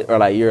heated or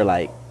like you're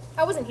like?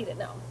 I wasn't heated,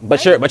 no.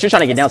 But you're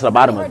trying to get down to the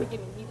bottom of Hard it. to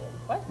get me heated.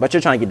 What? But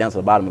you're trying to get down to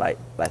the bottom, like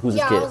who's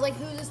this Yeah, kid? I was like,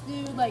 who's this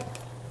dude? Like,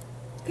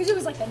 because it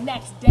was like the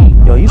next day.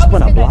 Yo, you I spun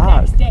was a here the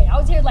block. next day. I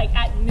was here like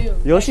at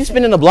noon. Yo, next she's day.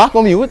 spinning the block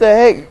on me. What the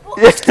heck? Well,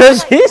 I was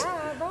like, She's-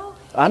 yeah, bro.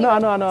 I know. So I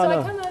I come know.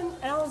 in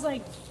and I was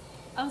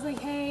like,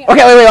 hey.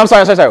 Okay, wait. I'm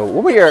sorry.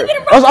 What were your?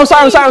 I'm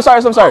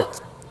sorry.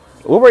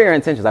 What were your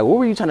intentions? Like, what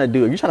were you trying to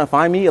do? Are you trying to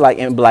find me, like,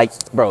 and be like,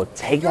 bro,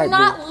 take You're that?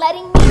 not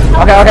letting me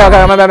tell Okay. you.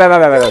 My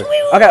bad.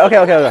 Wait. Okay,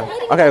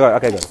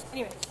 go.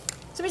 Anyway,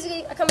 so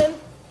basically, I come in.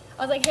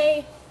 I was like,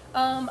 hey,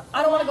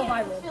 I don't want to go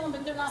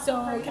viral.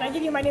 So can I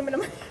give you my name and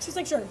number? She's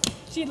like, sure.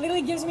 She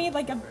literally gives me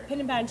like a pen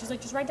and pad. She's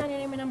like, just write down your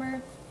name and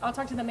number. I'll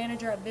talk to the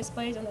manager of this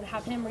place and then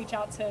have him reach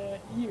out to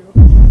you.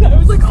 I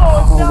was like,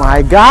 oh no.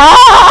 my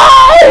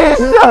gosh!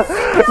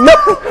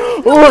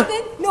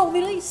 No,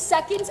 literally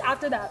seconds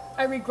after that,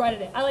 I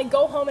regretted it. I like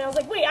go home and I was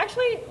like, wait,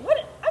 actually, what?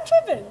 I'm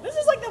tripping. This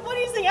is like the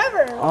funniest thing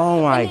ever.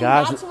 Oh my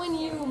gosh. That's when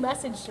you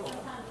messaged me.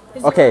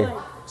 Okay,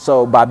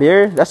 so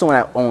Babir, that's the one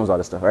that owns all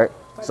this stuff, right?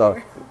 Babir.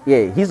 So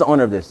yeah, he's the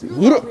owner of this.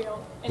 He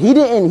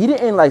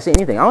didn't like say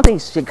anything. I don't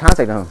think she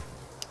contacted him.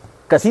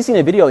 Cause he seen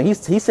a video and he's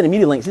sending me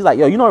the links. He's like,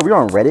 yo, you know we're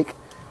on Reddit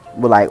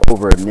with like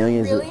over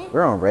millions. Really?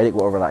 We're on Reddit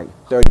with over like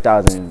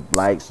 30,000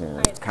 likes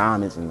and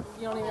comments and.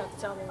 You don't even have to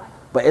tell me.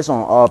 But it's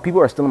on.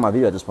 People are still on my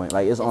video at this point.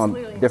 Like it's on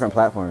literally different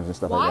platforms and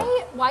stuff like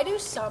that. Why do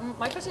some?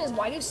 My question is,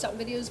 why do some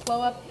videos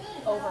blow up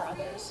over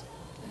others?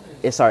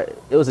 It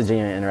was a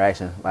genuine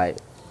interaction. Like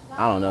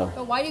I don't know.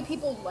 But why do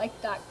people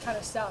like that kind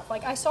of stuff?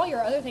 Like I saw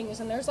your other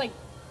things and there's like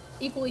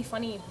equally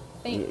funny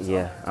things.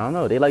 Yeah, I don't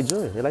know. They like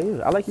Joy. They like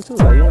you. I like you too.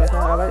 Like, you know what I'm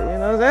saying? I like, you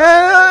know what I'm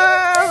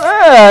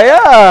saying?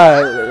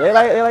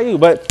 Yeah. They like you.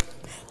 But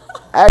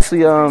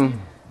actually,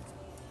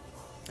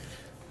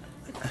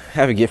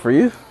 have a gift for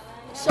you.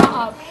 Shut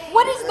up.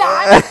 What is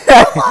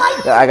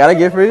that? I got a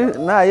gift for you.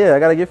 Nah, yeah, I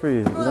got a gift for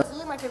you. Bro, that's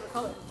literally my favorite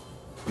color.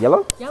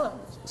 Yellow? Yellow.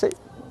 Say,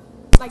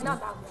 Like not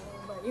that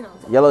yellow, but you know.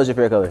 yellow is your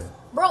favorite color.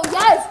 Bro,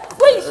 yes.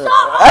 Wait,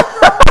 stop.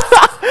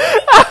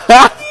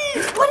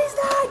 What is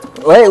that?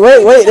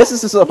 Wait. This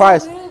is a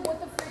surprise. Literally, what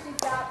the frick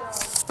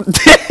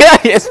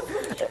is that,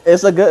 bro?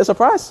 It's a good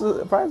surprise.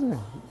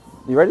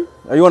 You ready?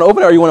 Or you want to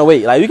open it or you want to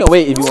wait? Like you can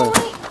wait if you want.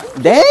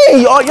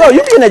 Dang, yo,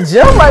 you be in the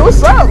gym? Like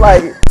what's up?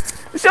 Like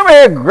she over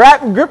here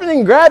gripping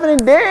and grabbing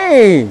and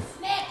dang.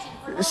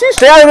 She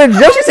straight out of the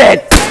gym. She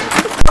said,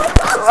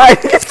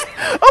 like,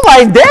 I'm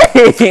like,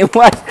 dang,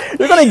 like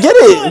you're gonna get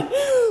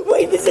it.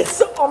 Wait, this is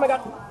so. Oh my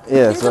god.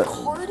 Yeah, There's a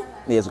card.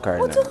 Yeah, it's a card.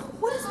 What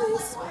is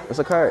this? It's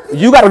a card.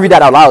 You gotta read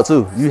that out loud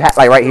too. You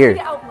like right here. Read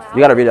it out loud?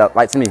 You gotta read it out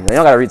like to me. You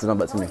don't gotta read to them,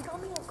 but to me.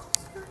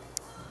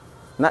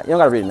 Not, you don't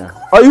gotta read it now.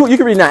 Oh, you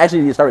can read it now.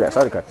 Actually, you start with that.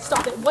 Start the card.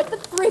 Stop it. What the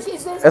frick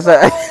is this? It's bro?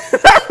 a.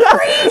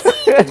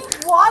 Crazy.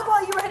 Why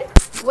while you were headed?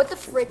 What the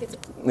frick is it?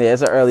 Yeah,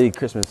 it's an early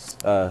Christmas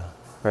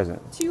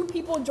present. Two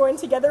people joined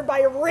together by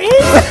a ring?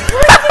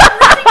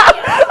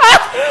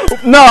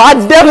 No, I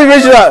definitely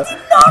read it up.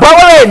 But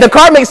wait, the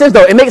card makes sense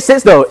though. It makes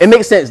sense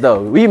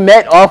though. We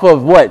met off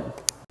of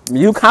what?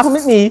 You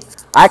compliment me,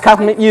 I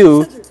compliment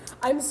you.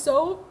 I'm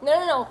so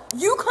no.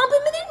 You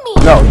complimented me.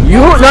 No,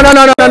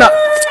 no.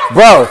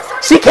 Bro,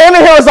 she came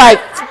in here and was like,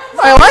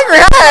 I like your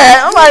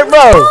hat. I'm like, bro.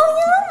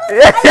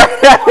 I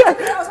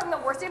was having the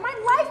worst day of my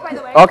life, by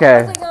the way. Okay.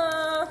 I was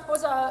like,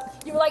 what's up?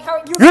 You were like, how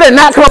are you? You did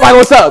not come up like,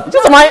 what's up?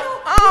 Just like,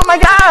 oh my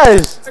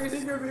gosh. Are you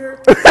sitting over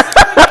here?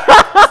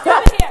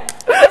 Stand here.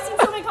 I've seen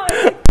so many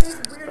comments.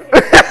 Weird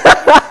hair.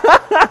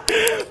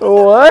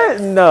 What?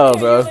 No,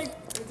 bro.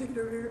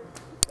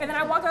 And then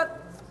I walk up.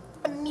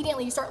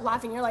 Immediately, you start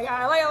laughing. You're like,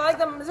 I like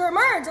the Missouri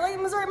merch. I like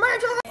the Missouri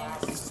merch.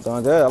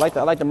 Doing good. I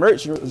like the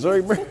merch.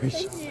 Missouri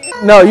merch.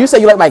 No, you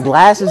said you like my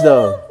glasses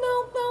though.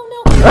 No.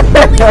 We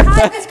only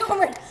had this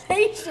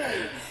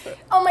conversation.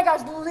 Oh my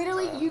gosh,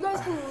 literally, you guys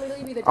can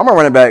literally be the. I'm gonna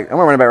run it back.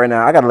 right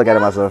now. I gotta look at it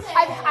myself.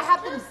 I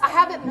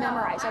have it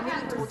memorized. I'm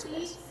making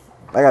tools.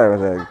 I gotta run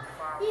it back.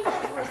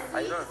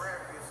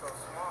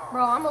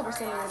 Bro, I'm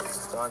overstaying it.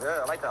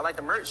 I like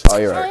the merch. Oh,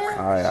 you're right.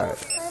 All right.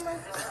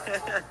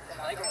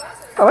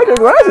 I like your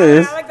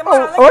glasses. I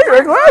like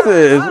your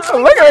glasses. I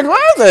like your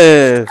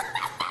glasses.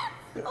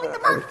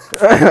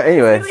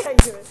 Anyway.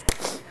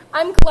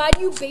 I'm glad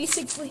you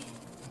basically.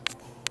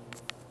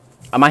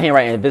 My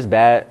handwriting is this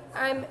bad.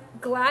 I'm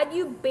glad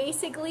you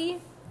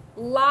basically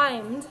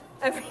limed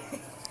everything.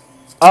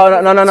 Oh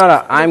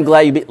no. I'm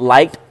glad you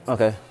liked.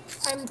 Okay.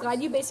 I'm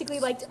glad you basically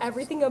liked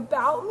everything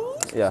about me.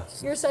 Yeah.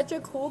 You're such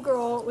a cool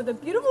girl with a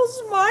beautiful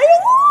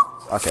smile.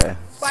 Okay.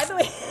 By the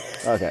way.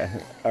 Okay.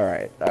 All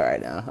right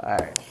now. All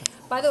right.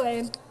 By the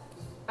way,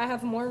 I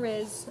have more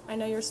Riz. I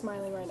know you're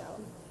smiling right now.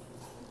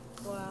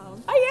 Wow.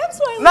 I am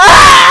smiling.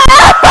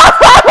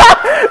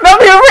 No,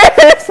 be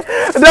Riz.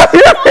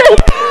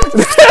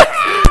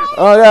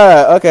 Oh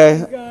yeah.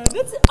 Okay. Oh God.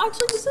 That's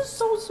actually, this is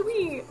so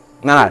sweet.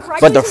 Nah.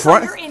 But the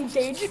front. Your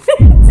engagement.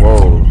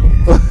 Whoa.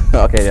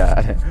 Okay.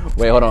 Yeah.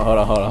 Wait. Hold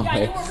on. Yeah,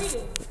 Wait. you were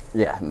reading.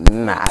 Yeah.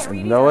 Nah.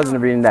 No, I wasn't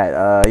reading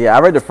that. Yeah, I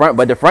read the front,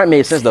 but the front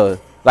made sense though.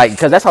 Like,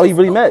 cause that's how we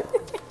really met.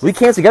 We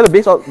came together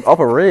based off of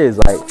Riz.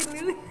 Like.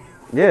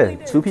 Yeah,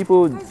 two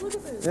people. Guys, look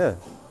at this. Yeah. It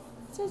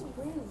says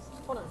Riz.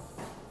 Hold on.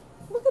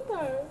 Look at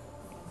that.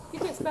 You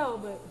can't spell,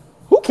 but.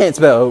 Who can't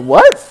spell?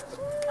 What?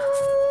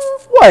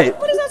 What?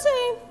 What does that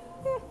say?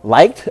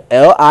 Liked.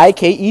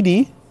 Liked.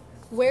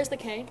 Where's the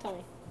K? Tell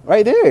me.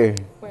 Right there.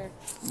 Where?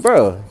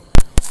 Bro.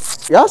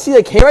 Y'all see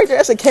a K right there?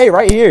 That's a K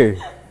right here.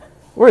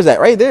 Where is that?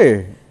 Right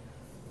there.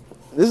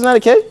 This is not a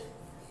K?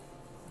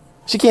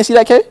 She can't see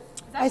that K?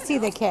 I see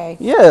the K.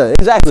 Yeah,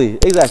 exactly.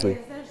 There's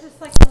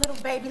just like a little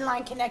baby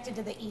line connected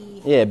to the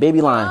E. Yeah,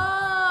 baby line.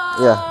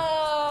 Oh, Yeah.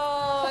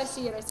 I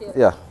see it.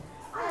 Yeah.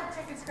 I have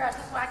chicken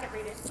scratches so I can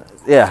read it.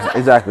 Yeah,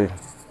 exactly.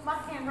 My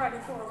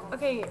handwriting's horrible.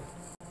 Okay,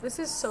 this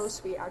is so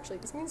sweet. Actually,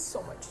 this means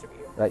so much to me.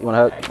 Like, you want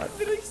a hug?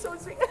 Literally so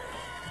sweet.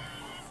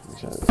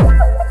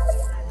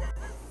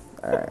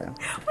 Alright.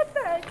 What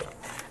the heck?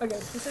 Okay,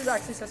 this is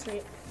actually so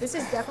sweet. This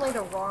is definitely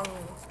the wrong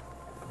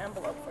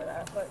envelope for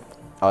that, but.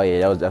 Oh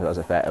yeah, that was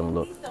a fat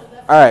envelope.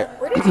 Alright.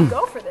 Where did you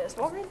go for this?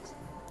 Walgreens?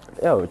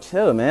 Yo,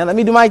 chill, man. Let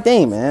me do my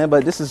thing, man.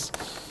 But this is.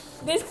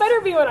 This better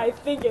be what I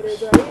think it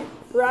is, right?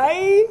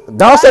 Right?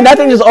 Don't say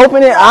nothing. Just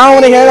open it. I don't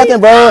want to hear nothing,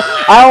 bro.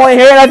 I don't want to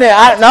hear nothing.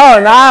 I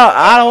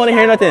don't want to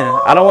hear nothing.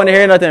 I don't want to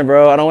hear nothing,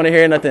 bro. I don't want to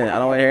hear nothing. I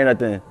don't want to hear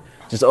nothing.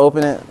 Just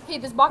open it. Hey,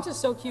 this box is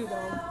so cute,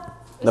 though.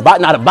 The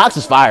box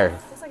is fire.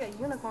 It's like a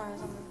unicorn or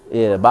something.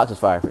 Yeah, the box is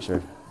fire for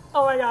sure.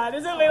 Oh my god,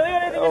 is it literally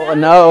what I think it Oh is?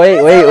 no, wait,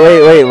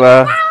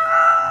 bro.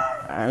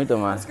 Alright, let me do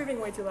mine. I'm screaming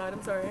way too loud,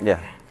 I'm sorry. Yeah.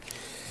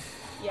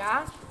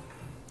 Yeah?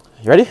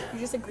 You ready? You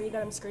just agreed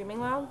that I'm screaming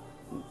loud?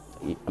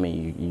 I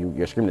mean,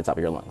 you're screaming at the top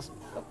of your lungs.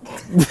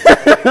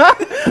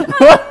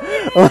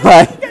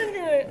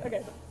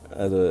 Okay.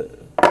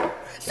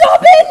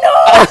 Stop it! No!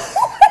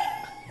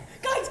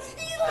 Guys,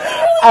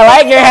 I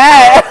like your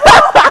hat.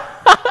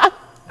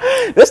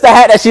 This the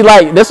hat that she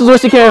liked. This is what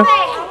she came.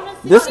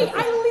 This. I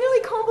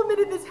literally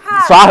complimented this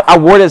hat. So I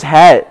wore this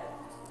hat,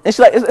 and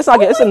she like it's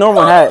like it's a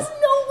normal hat. There's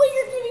no way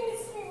you're giving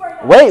this to me right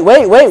now.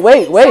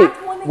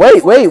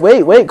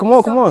 Wait. Come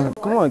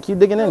on. Keep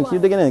digging in. I'm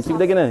literally gonna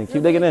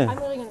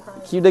cry.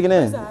 Keep digging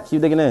in.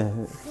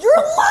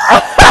 You're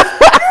lying!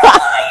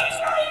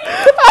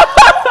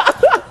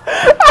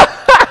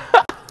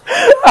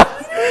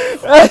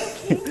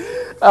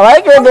 I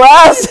like your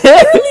glasses. You're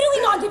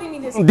literally not giving me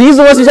this. These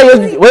are the ones you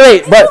say.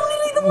 Wait, but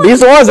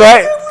these are the ones,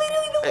 right?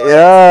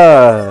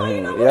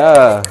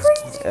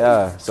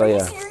 Yeah. So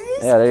yeah,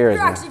 there You're is.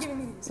 actually giving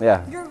me this.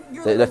 Yeah.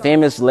 You're The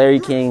famous Larry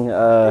King.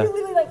 You're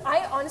literally like,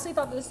 I honestly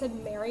thought this said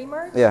Mary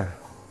merch. Yeah.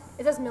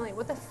 It says Millie.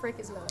 What the frick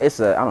is Millie?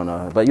 It's I don't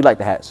know, but you like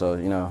the hat, so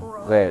you know.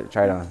 Go ahead,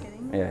 try it on.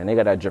 Yeah, and they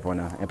got that drip on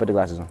now, and put the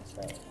glasses on.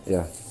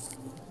 Yeah.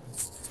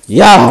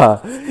 Okay,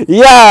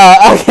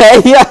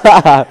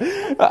 yeah.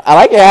 I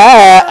like your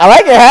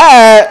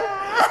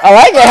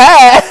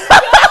hat.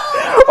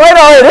 Wait,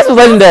 this is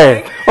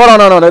legendary. Hold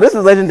on, no, this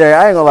is legendary.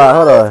 I ain't gonna lie.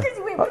 Hold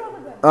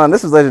on.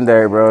 This is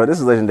legendary, bro. This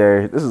is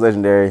legendary. This is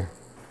legendary.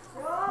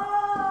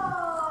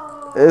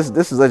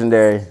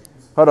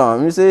 Hold on,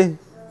 let me see.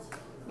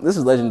 This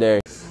is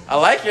legendary. I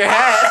like your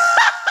hat.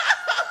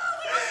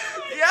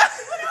 Yeah.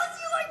 What else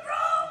you like,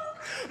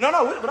 bro?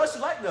 No, what else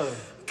you like though?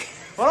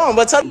 Hold on,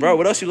 but tell bro,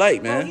 what else you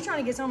like, man? Bro, you trying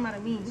to get something out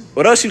of me?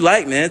 What else you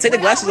like, man? Take the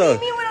glasses What do you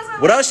off. mean, what else I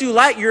What like? else you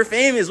like? You're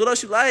famous. What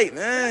else you like,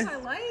 man? What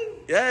else I like?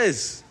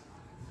 Yes.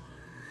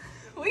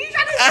 What are you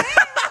trying to say?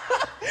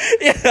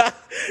 Yeah.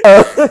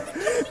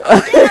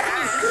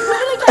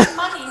 Literally just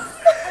money.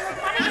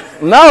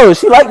 No,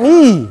 she like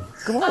me.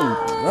 Come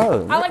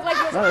on. I like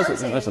yours.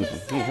 Listen.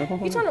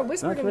 He's trying to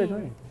whisper to me.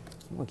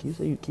 Come on, can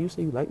you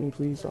say you like me,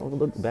 please? Don't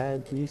look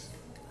bad, please.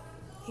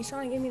 He's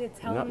trying to get me to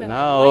tell him that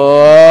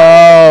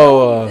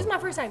No. This is my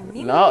first time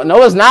meeting No, you.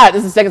 no, it's not.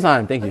 This is the second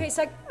time. Thank you.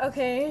 Okay,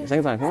 okay.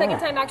 Second time. Come Second on.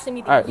 time actually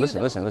meeting All right, you.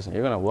 listen.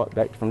 You're gonna walk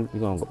back from.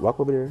 You're gonna walk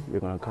over there. You're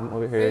gonna come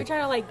over Are here. you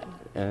trying to like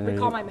And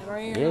recall my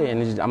memory? Yeah, and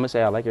I'm gonna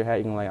say I like your hat.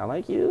 You're gonna like I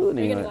like you. And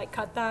then You're gonna like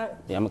cut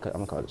that. Yeah, I'm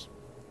gonna call this.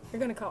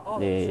 You're gonna cut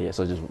all Yeah. this.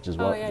 So just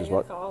Oh, walk, yeah, just you're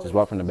walk, gonna call just this.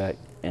 walk from the back,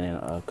 and then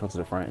come to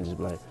the front and just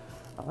be like,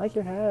 I like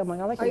your hat. I'm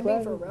like, I like Are your you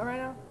being glasses. for real right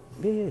now?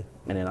 Yeah.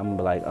 And then I'm gonna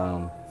be like,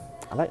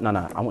 I like no.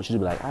 I want you to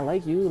be like, I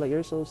like you. Like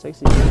you're so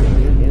sexy.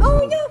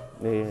 Oh yeah.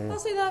 Yeah. I'll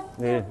say that.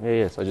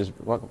 Yeah. So just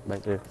walk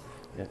back there.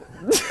 Yeah.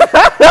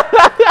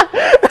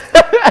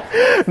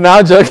 No,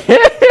 I'm joking.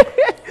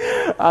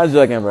 I'm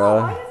joking,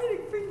 bro. Why does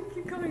it freaking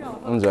keep coming off?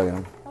 I'm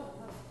joking.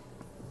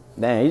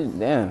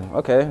 Damn.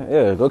 Okay.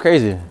 Yeah. Go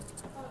crazy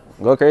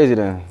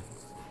then.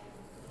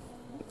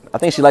 I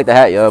think she liked the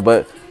hat, yo.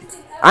 But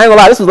I ain't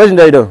gonna lie. This is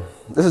legendary though.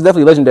 This is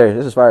definitely legendary.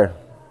 This is fire.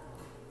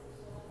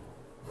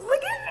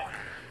 Look at it.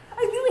 I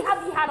really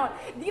have the hat on.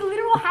 The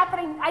literal hat that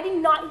I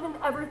did not even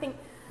ever think.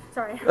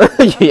 Sorry.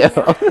 Yeah.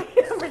 I'm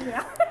freaking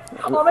out.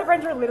 All my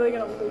friends are literally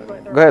gonna lose my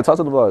throat. Go ahead. Talk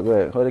to the vlog. Go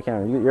ahead. Hold the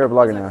camera. You're a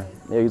vlogger now.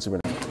 Yeah, YouTuber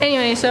now.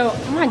 Anyway, so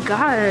oh my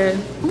god,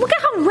 look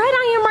at how red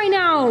I am right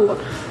now.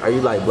 Are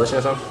you like blushing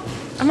or something?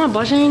 I'm not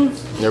blushing.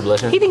 You're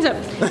blushing. He thinks I'm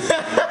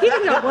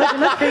blushing.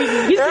 That's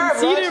crazy. He's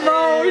conceited,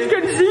 bro. He's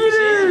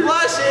conceited.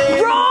 Blushing.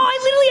 Bro, I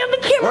literally have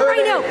the camera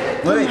right now.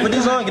 Wait, put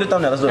these on. Get a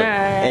thumbnail. Let's do it.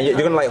 And you're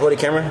gonna like hold the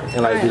camera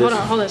and like do this.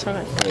 Hold on.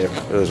 Yeah,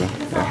 this one.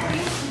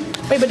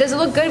 Yeah. Wait, but does it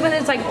look good when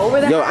it's like over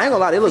there? Yo, I ain't gonna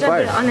lie. They look Should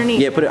I fire. put it underneath?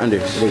 Yeah, put it under.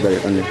 It looks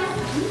better under.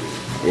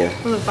 Yeah.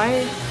 Will it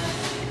fire?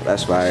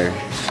 That's fire.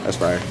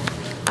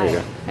 There you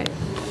go. Alright.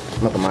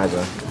 I'm not the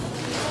miser.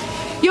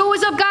 Yo,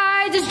 what's up,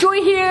 guys? It's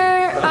Joy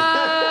here.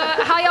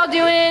 How y'all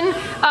doing?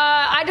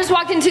 I just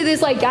walked into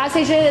this like gas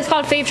station. It's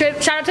called Fave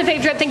Trip. Shout out to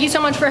Fave Trip. Thank you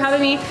so much for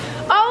having me.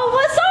 Oh,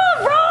 what's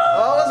up, bro?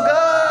 Oh, what's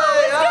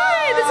good? What's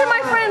good? This is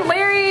my friend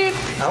Larry.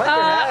 I like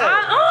your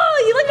hat. Oh,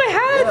 you like my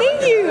hat?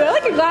 Thank you. I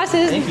like your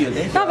glasses. Thank you.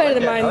 Not better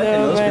than mine I like your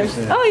though. nose But...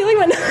 piercing. Oh, you like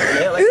my nose?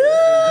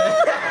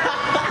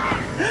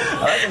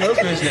 I like the nose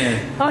piercing.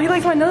 Oh, he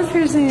likes my nose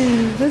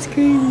piercing. That's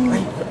crazy.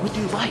 What do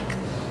you like?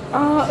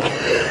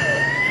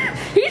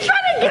 He's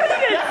trying to get me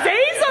to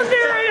say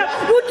something right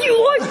now. What do you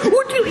like?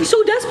 What do you? He's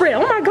so desperate.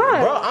 Oh my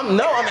god. Bro, I'm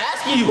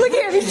asking you. Look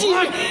at him.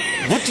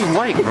 What do you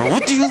like, bro?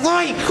 What do you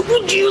like?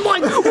 What do you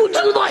like? What do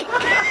you like?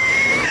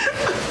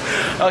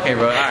 Okay,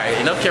 bro. All right,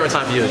 enough camera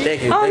time for you.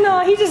 Thank you. Oh no,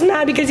 he's just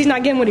mad because he's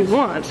not getting what he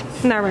wants.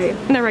 Isn't that right?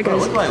 Isn't that right,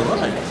 guys? Look like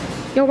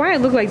what? Yo, why I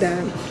look like that?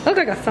 I look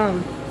like a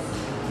thumb.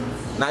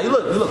 Nah, you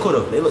look cool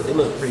though. They look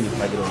pretty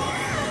like it.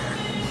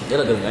 They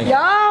look good.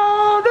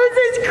 Yo, this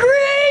is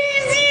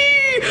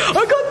crazy! I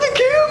got the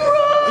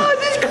camera!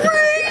 This is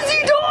crazy,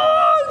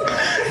 dog!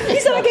 He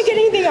said I could get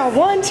anything I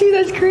want to.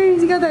 That's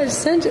crazy. You got that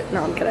sensor.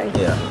 No, I'm kidding.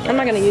 Yeah. I'm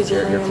not gonna use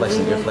your. You're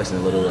flexing a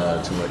little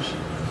too much.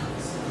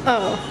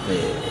 Oh.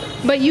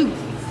 Yeah. But you,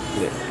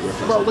 You're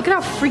bro, look at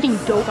how freaking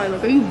dope I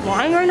look. Are you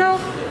lying right now?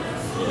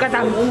 Got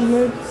that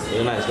moment.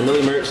 You're nice. The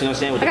Millie merch, you know what I'm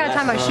saying? With I gotta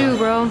tie my shoe,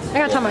 bro. I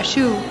gotta tie my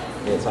shoe.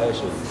 Yeah, tie your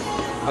shoe.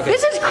 Okay.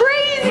 This is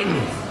crazy!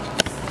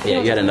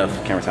 Yeah, you had enough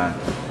camera time.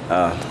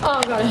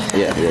 Oh, got it.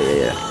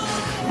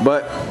 Yeah.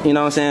 But you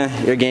know what I'm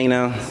saying? You're a gang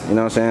now. You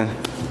know what I'm saying?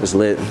 It's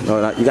lit.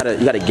 No, you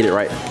gotta get it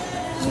right.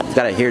 You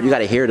gotta hear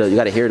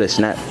the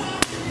snap.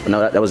 No,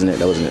 that wasn't it.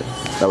 That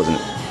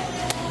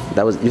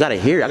was you gotta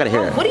hear. I gotta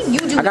hear it. What do you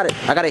do? I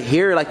gotta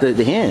hear like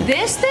the hand.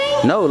 This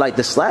thing? No, like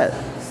the slap.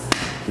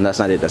 No, that's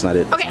not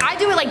it. Okay, I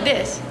do it like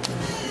this.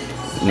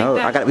 No,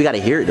 that. we gotta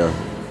hear it though.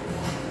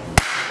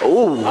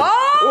 Ooh.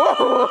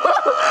 Oh!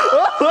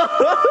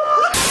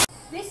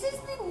 This is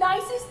the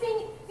nicest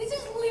thing. This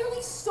is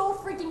literally so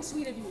freaking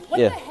sweet of you. What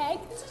the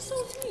heck? This is so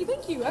sweet.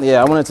 Thank you.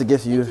 Yeah, I wanted to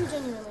gift you. Thank you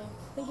genuinely.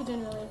 Thank you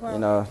genuinely. Wow. You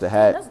know, the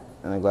hat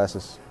and the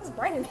glasses. It's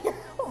bright in here.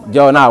 Oh my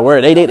Yo, nah,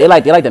 word. They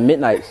like the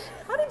midnights.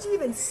 God. How did you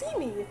even see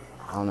me?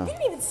 I don't know. You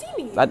didn't even see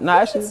me. Nah, You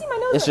actually, didn't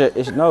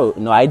even see my nose.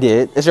 no, I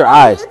did. It's your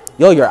eyes.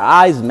 Yo, your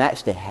eyes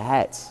match the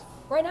hats.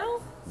 Right now?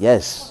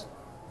 Yes.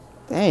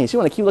 Dang, she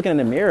wanna keep looking in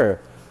the mirror.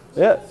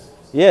 Yeah,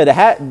 the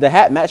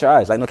hat match your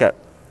eyes. Like, look at.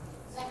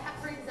 The hat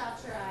brings out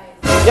your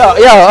eyes.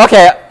 Yo,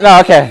 okay, no,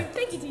 okay.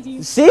 Thank you,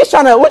 TT. See, she's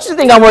trying to. What you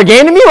think? I'm more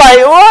game than me?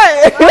 Like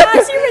what?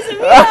 She was me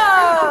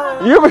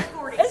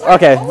up.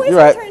 Okay, you're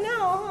right. Right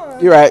now, huh?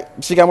 You're right.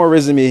 She got more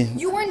riz than me.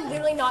 You were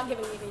literally not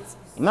giving me these.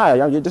 Nah,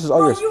 this is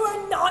all yours. You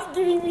are not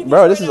giving me these.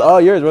 Bro, this right is now.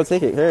 all yours, bro.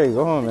 Take it. Here,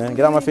 go home, man.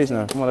 Get out my face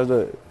now. Come on, let's do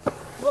it.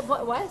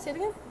 What? Say it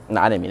again?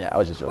 Nah, I didn't mean that. I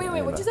was just joking.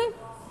 Wait, what'd you say?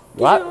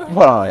 What?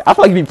 Hold on. I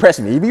feel like you've been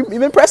pressing me. You've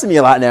been pressing me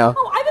a lot now.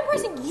 Oh, I've been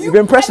pressing you. You've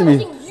been pressing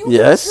me. You.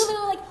 Yes. You're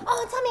literally like,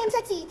 oh, tell me I'm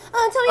sexy.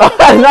 Oh, tell me I'm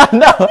sexy.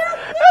 No.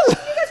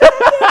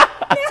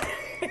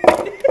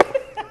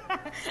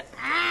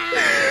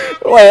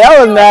 Wait, that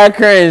was mad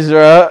cringe,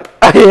 bro.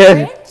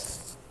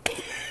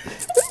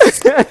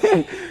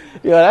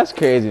 Yo, that's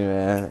crazy,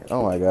 man.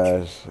 Oh my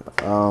gosh.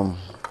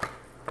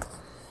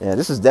 Yeah,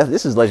 this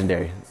is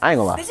legendary. I ain't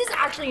gonna lie. This is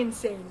actually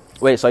insane.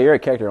 Wait, so you're a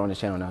character on this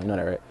channel now? You know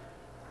that, right?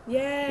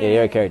 Yeah. Yeah,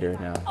 you're a character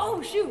now.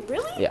 Oh shoot,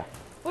 really? Yeah.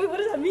 Wait, what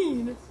does that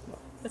mean?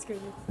 That's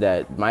crazy.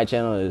 That my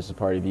channel is a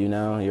part of you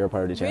now. You're a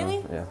part of the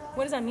channel. Really? Yeah.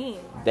 What does that mean?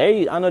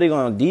 I know they're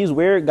going. These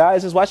weird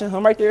guys is watching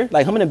him right there,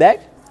 like him in the back.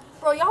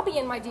 Bro, y'all be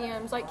in my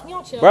DMs. Like, can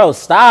y'all chill? Bro,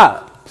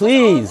 stop,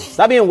 please,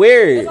 stop being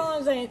weird. That's all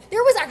I'm saying.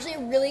 There was actually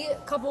a really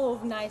couple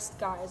of nice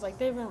guys. Like,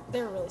 they were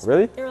really sweet.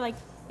 Really? They were like,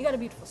 you got a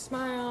beautiful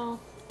smile.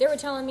 They were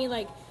telling me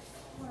like,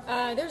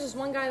 there's this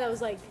one guy that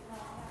was like,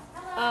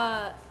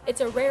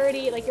 it's a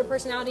rarity. Like, your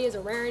personality is a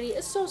rarity.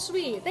 It's so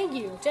sweet. Thank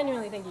you.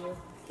 Genuinely, thank you.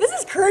 This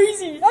is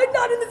crazy. I'm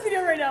not in this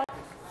video right now.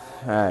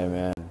 All right,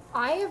 man.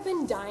 I have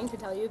been dying to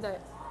tell you that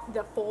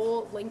the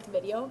full linked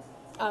video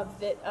of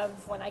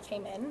when I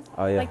came in.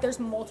 Oh yeah. Like, there's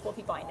multiple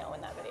people I know in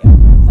that video.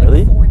 Like,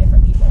 Really? 4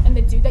 different people. And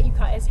the dude that you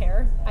cut his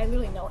hair, I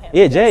literally know him.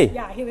 Yeah, Jay.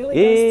 Yeah, he literally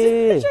goes to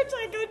the church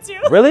I go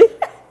to. Really?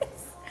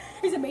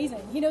 He's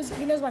amazing. He knows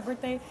my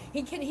birthday.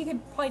 He could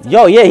probably tell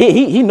Yo, me. yeah,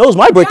 he knows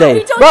my birthday.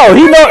 he told Bro,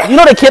 me you my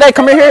know the kid that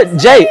come in here,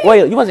 Jay.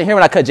 Wait, you wasn't here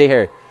when I cut Jay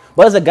hair.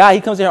 But as a guy,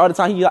 he comes in here all the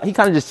time. He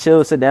kind of just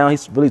chills, sit down.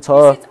 He's really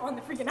tall. He sits on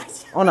the freaking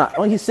ice.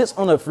 He sits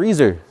on a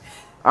freezer.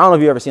 I don't know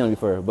if you ever seen him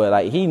before, but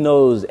like he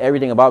knows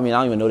everything about me. And I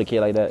don't even know the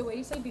kid like that. The way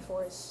you say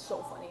before is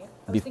so funny.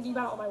 I was thinking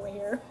about it on my way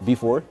here.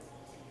 Before?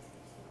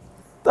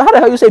 How the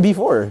hell you say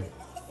before?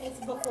 It's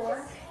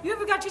before. You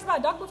ever got chased by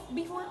a dog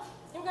before?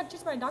 You ever got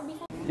chased by a dog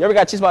before? You ever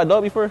got chased by a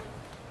dog before?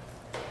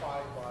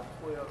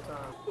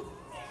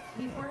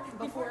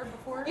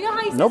 Before. You know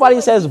how you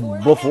Nobody says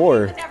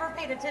before. Never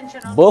paid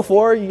attention.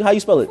 Before? How you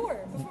spell it?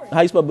 Before.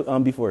 How you spell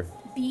before?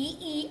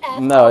 BEF.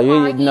 No,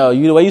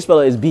 the way you spell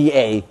it is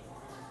B-A.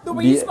 The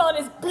way you spell it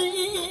is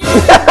B-E-E.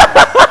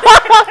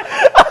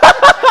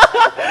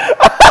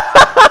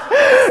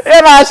 Yeah,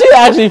 nah, she's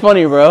actually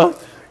funny, bro.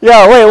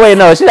 Yo, wait,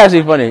 no, she's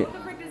actually funny. What the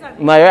frick does that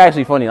mean? No, you're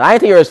actually funny. I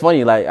didn't think it was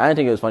funny. Like, I didn't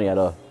think it was funny at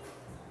all.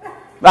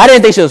 I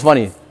didn't think she was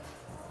funny.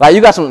 Like,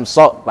 you got some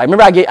salt. Like,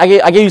 remember I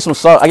gave you some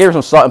salt. I gave her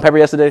some salt and pepper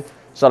yesterday.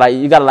 So like,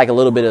 you got like a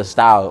little bit of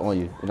style on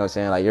you. You know what I'm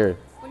saying? Like, you're.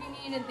 What do you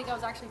mean you didn't think I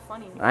was actually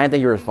funny? I didn't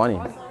think you were funny.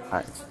 With the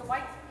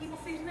white people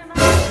seasoning on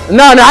it?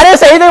 No, I didn't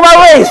say anything about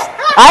race.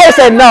 I didn't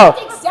say no.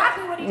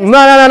 Exactly what he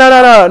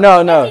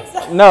No.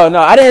 No,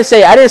 I didn't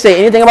say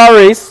anything about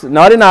race.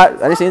 No, I did not.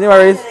 I didn't say anything about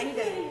race.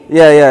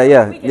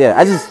 Yeah.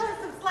 I just.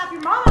 Slap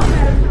your mom on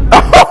that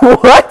or something.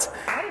 What?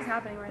 What is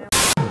happening right now?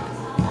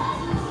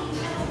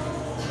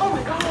 Oh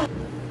my god.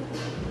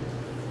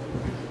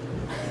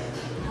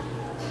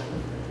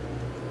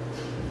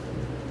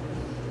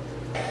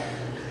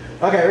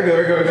 Okay,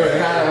 we're good.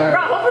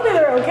 Bro, hopefully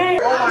they're okay.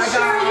 Oh my I'm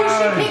sure you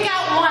should pick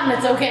out one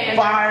that's okay.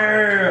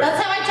 Fire!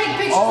 That's how I take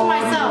pictures of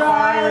myself.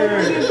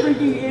 Fire! You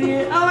freaking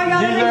idiot. Oh my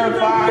god. These are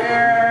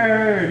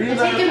fire!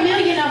 I take a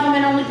million of them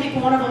and only pick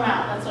one of them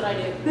out. That's what I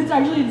do. That's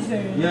actually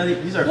insane. Yeah,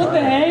 these are What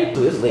fire. the heck?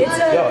 Dude, it's late. It's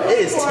a- Yo, it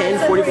is it's a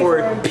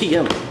 10:44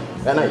 p.m.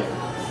 at night.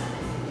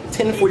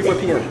 10:44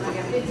 p.m.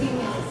 15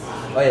 minutes.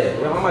 Oh yeah,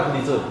 well, I'm about to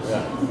do too.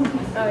 Yeah.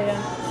 Oh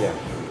yeah. Yeah.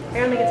 I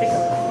gotta make a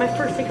TikTok. My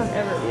first TikTok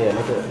ever. Yeah,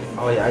 make it.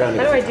 Oh yeah, I gotta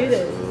make How do I it. do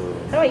this?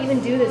 How do I even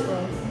do this,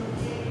 bro?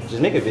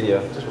 Just make a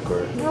video. Just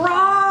record.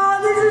 Bro,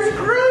 this is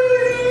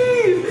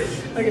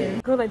crazy! Okay.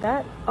 Go like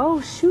that?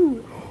 Oh,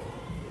 shoot.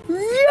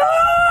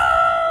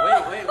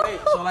 Yeah! Wait.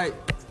 So like,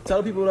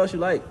 tell the people what else you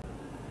like.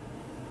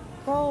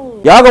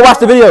 Bro. Y'all go watch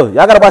the video.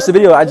 Y'all gotta watch the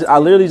video. I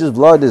literally just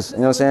vlogged this. You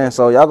know what I'm saying?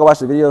 So y'all go watch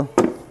the video.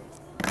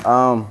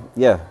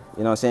 Yeah.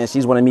 You know what I'm saying?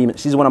 She's one of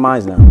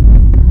mine now.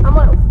 I'm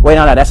like, Wait,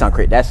 no, that sound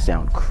crazy. That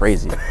sound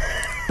crazy.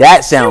 That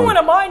you're sound. one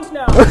of mine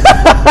now.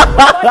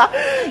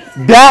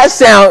 That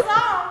sound.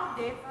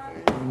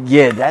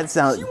 Yeah, that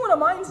sound. You're one of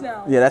mine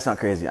now. Yeah, that sound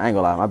crazy. I ain't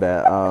gonna lie. My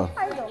bad. I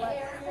ain't gonna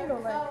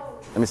lie.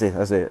 Let me see.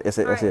 That's it. That's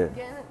it.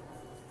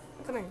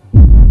 Come here.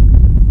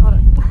 Hold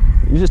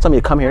on. You just told me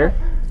to come here.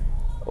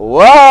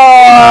 Whoa!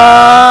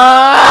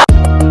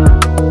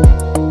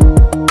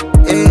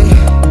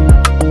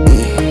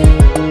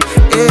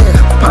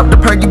 Pop the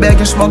perky back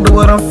and smoke the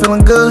wood, I'm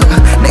feeling good.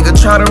 Nigga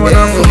try to run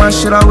off with my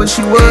shit, I wish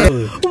he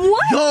would.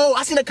 Yo,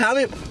 I seen a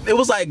comment. It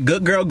was like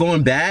good girl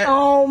going bad.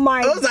 Oh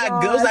my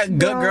god. It was like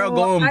good girl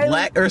going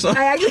black or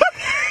something. I actually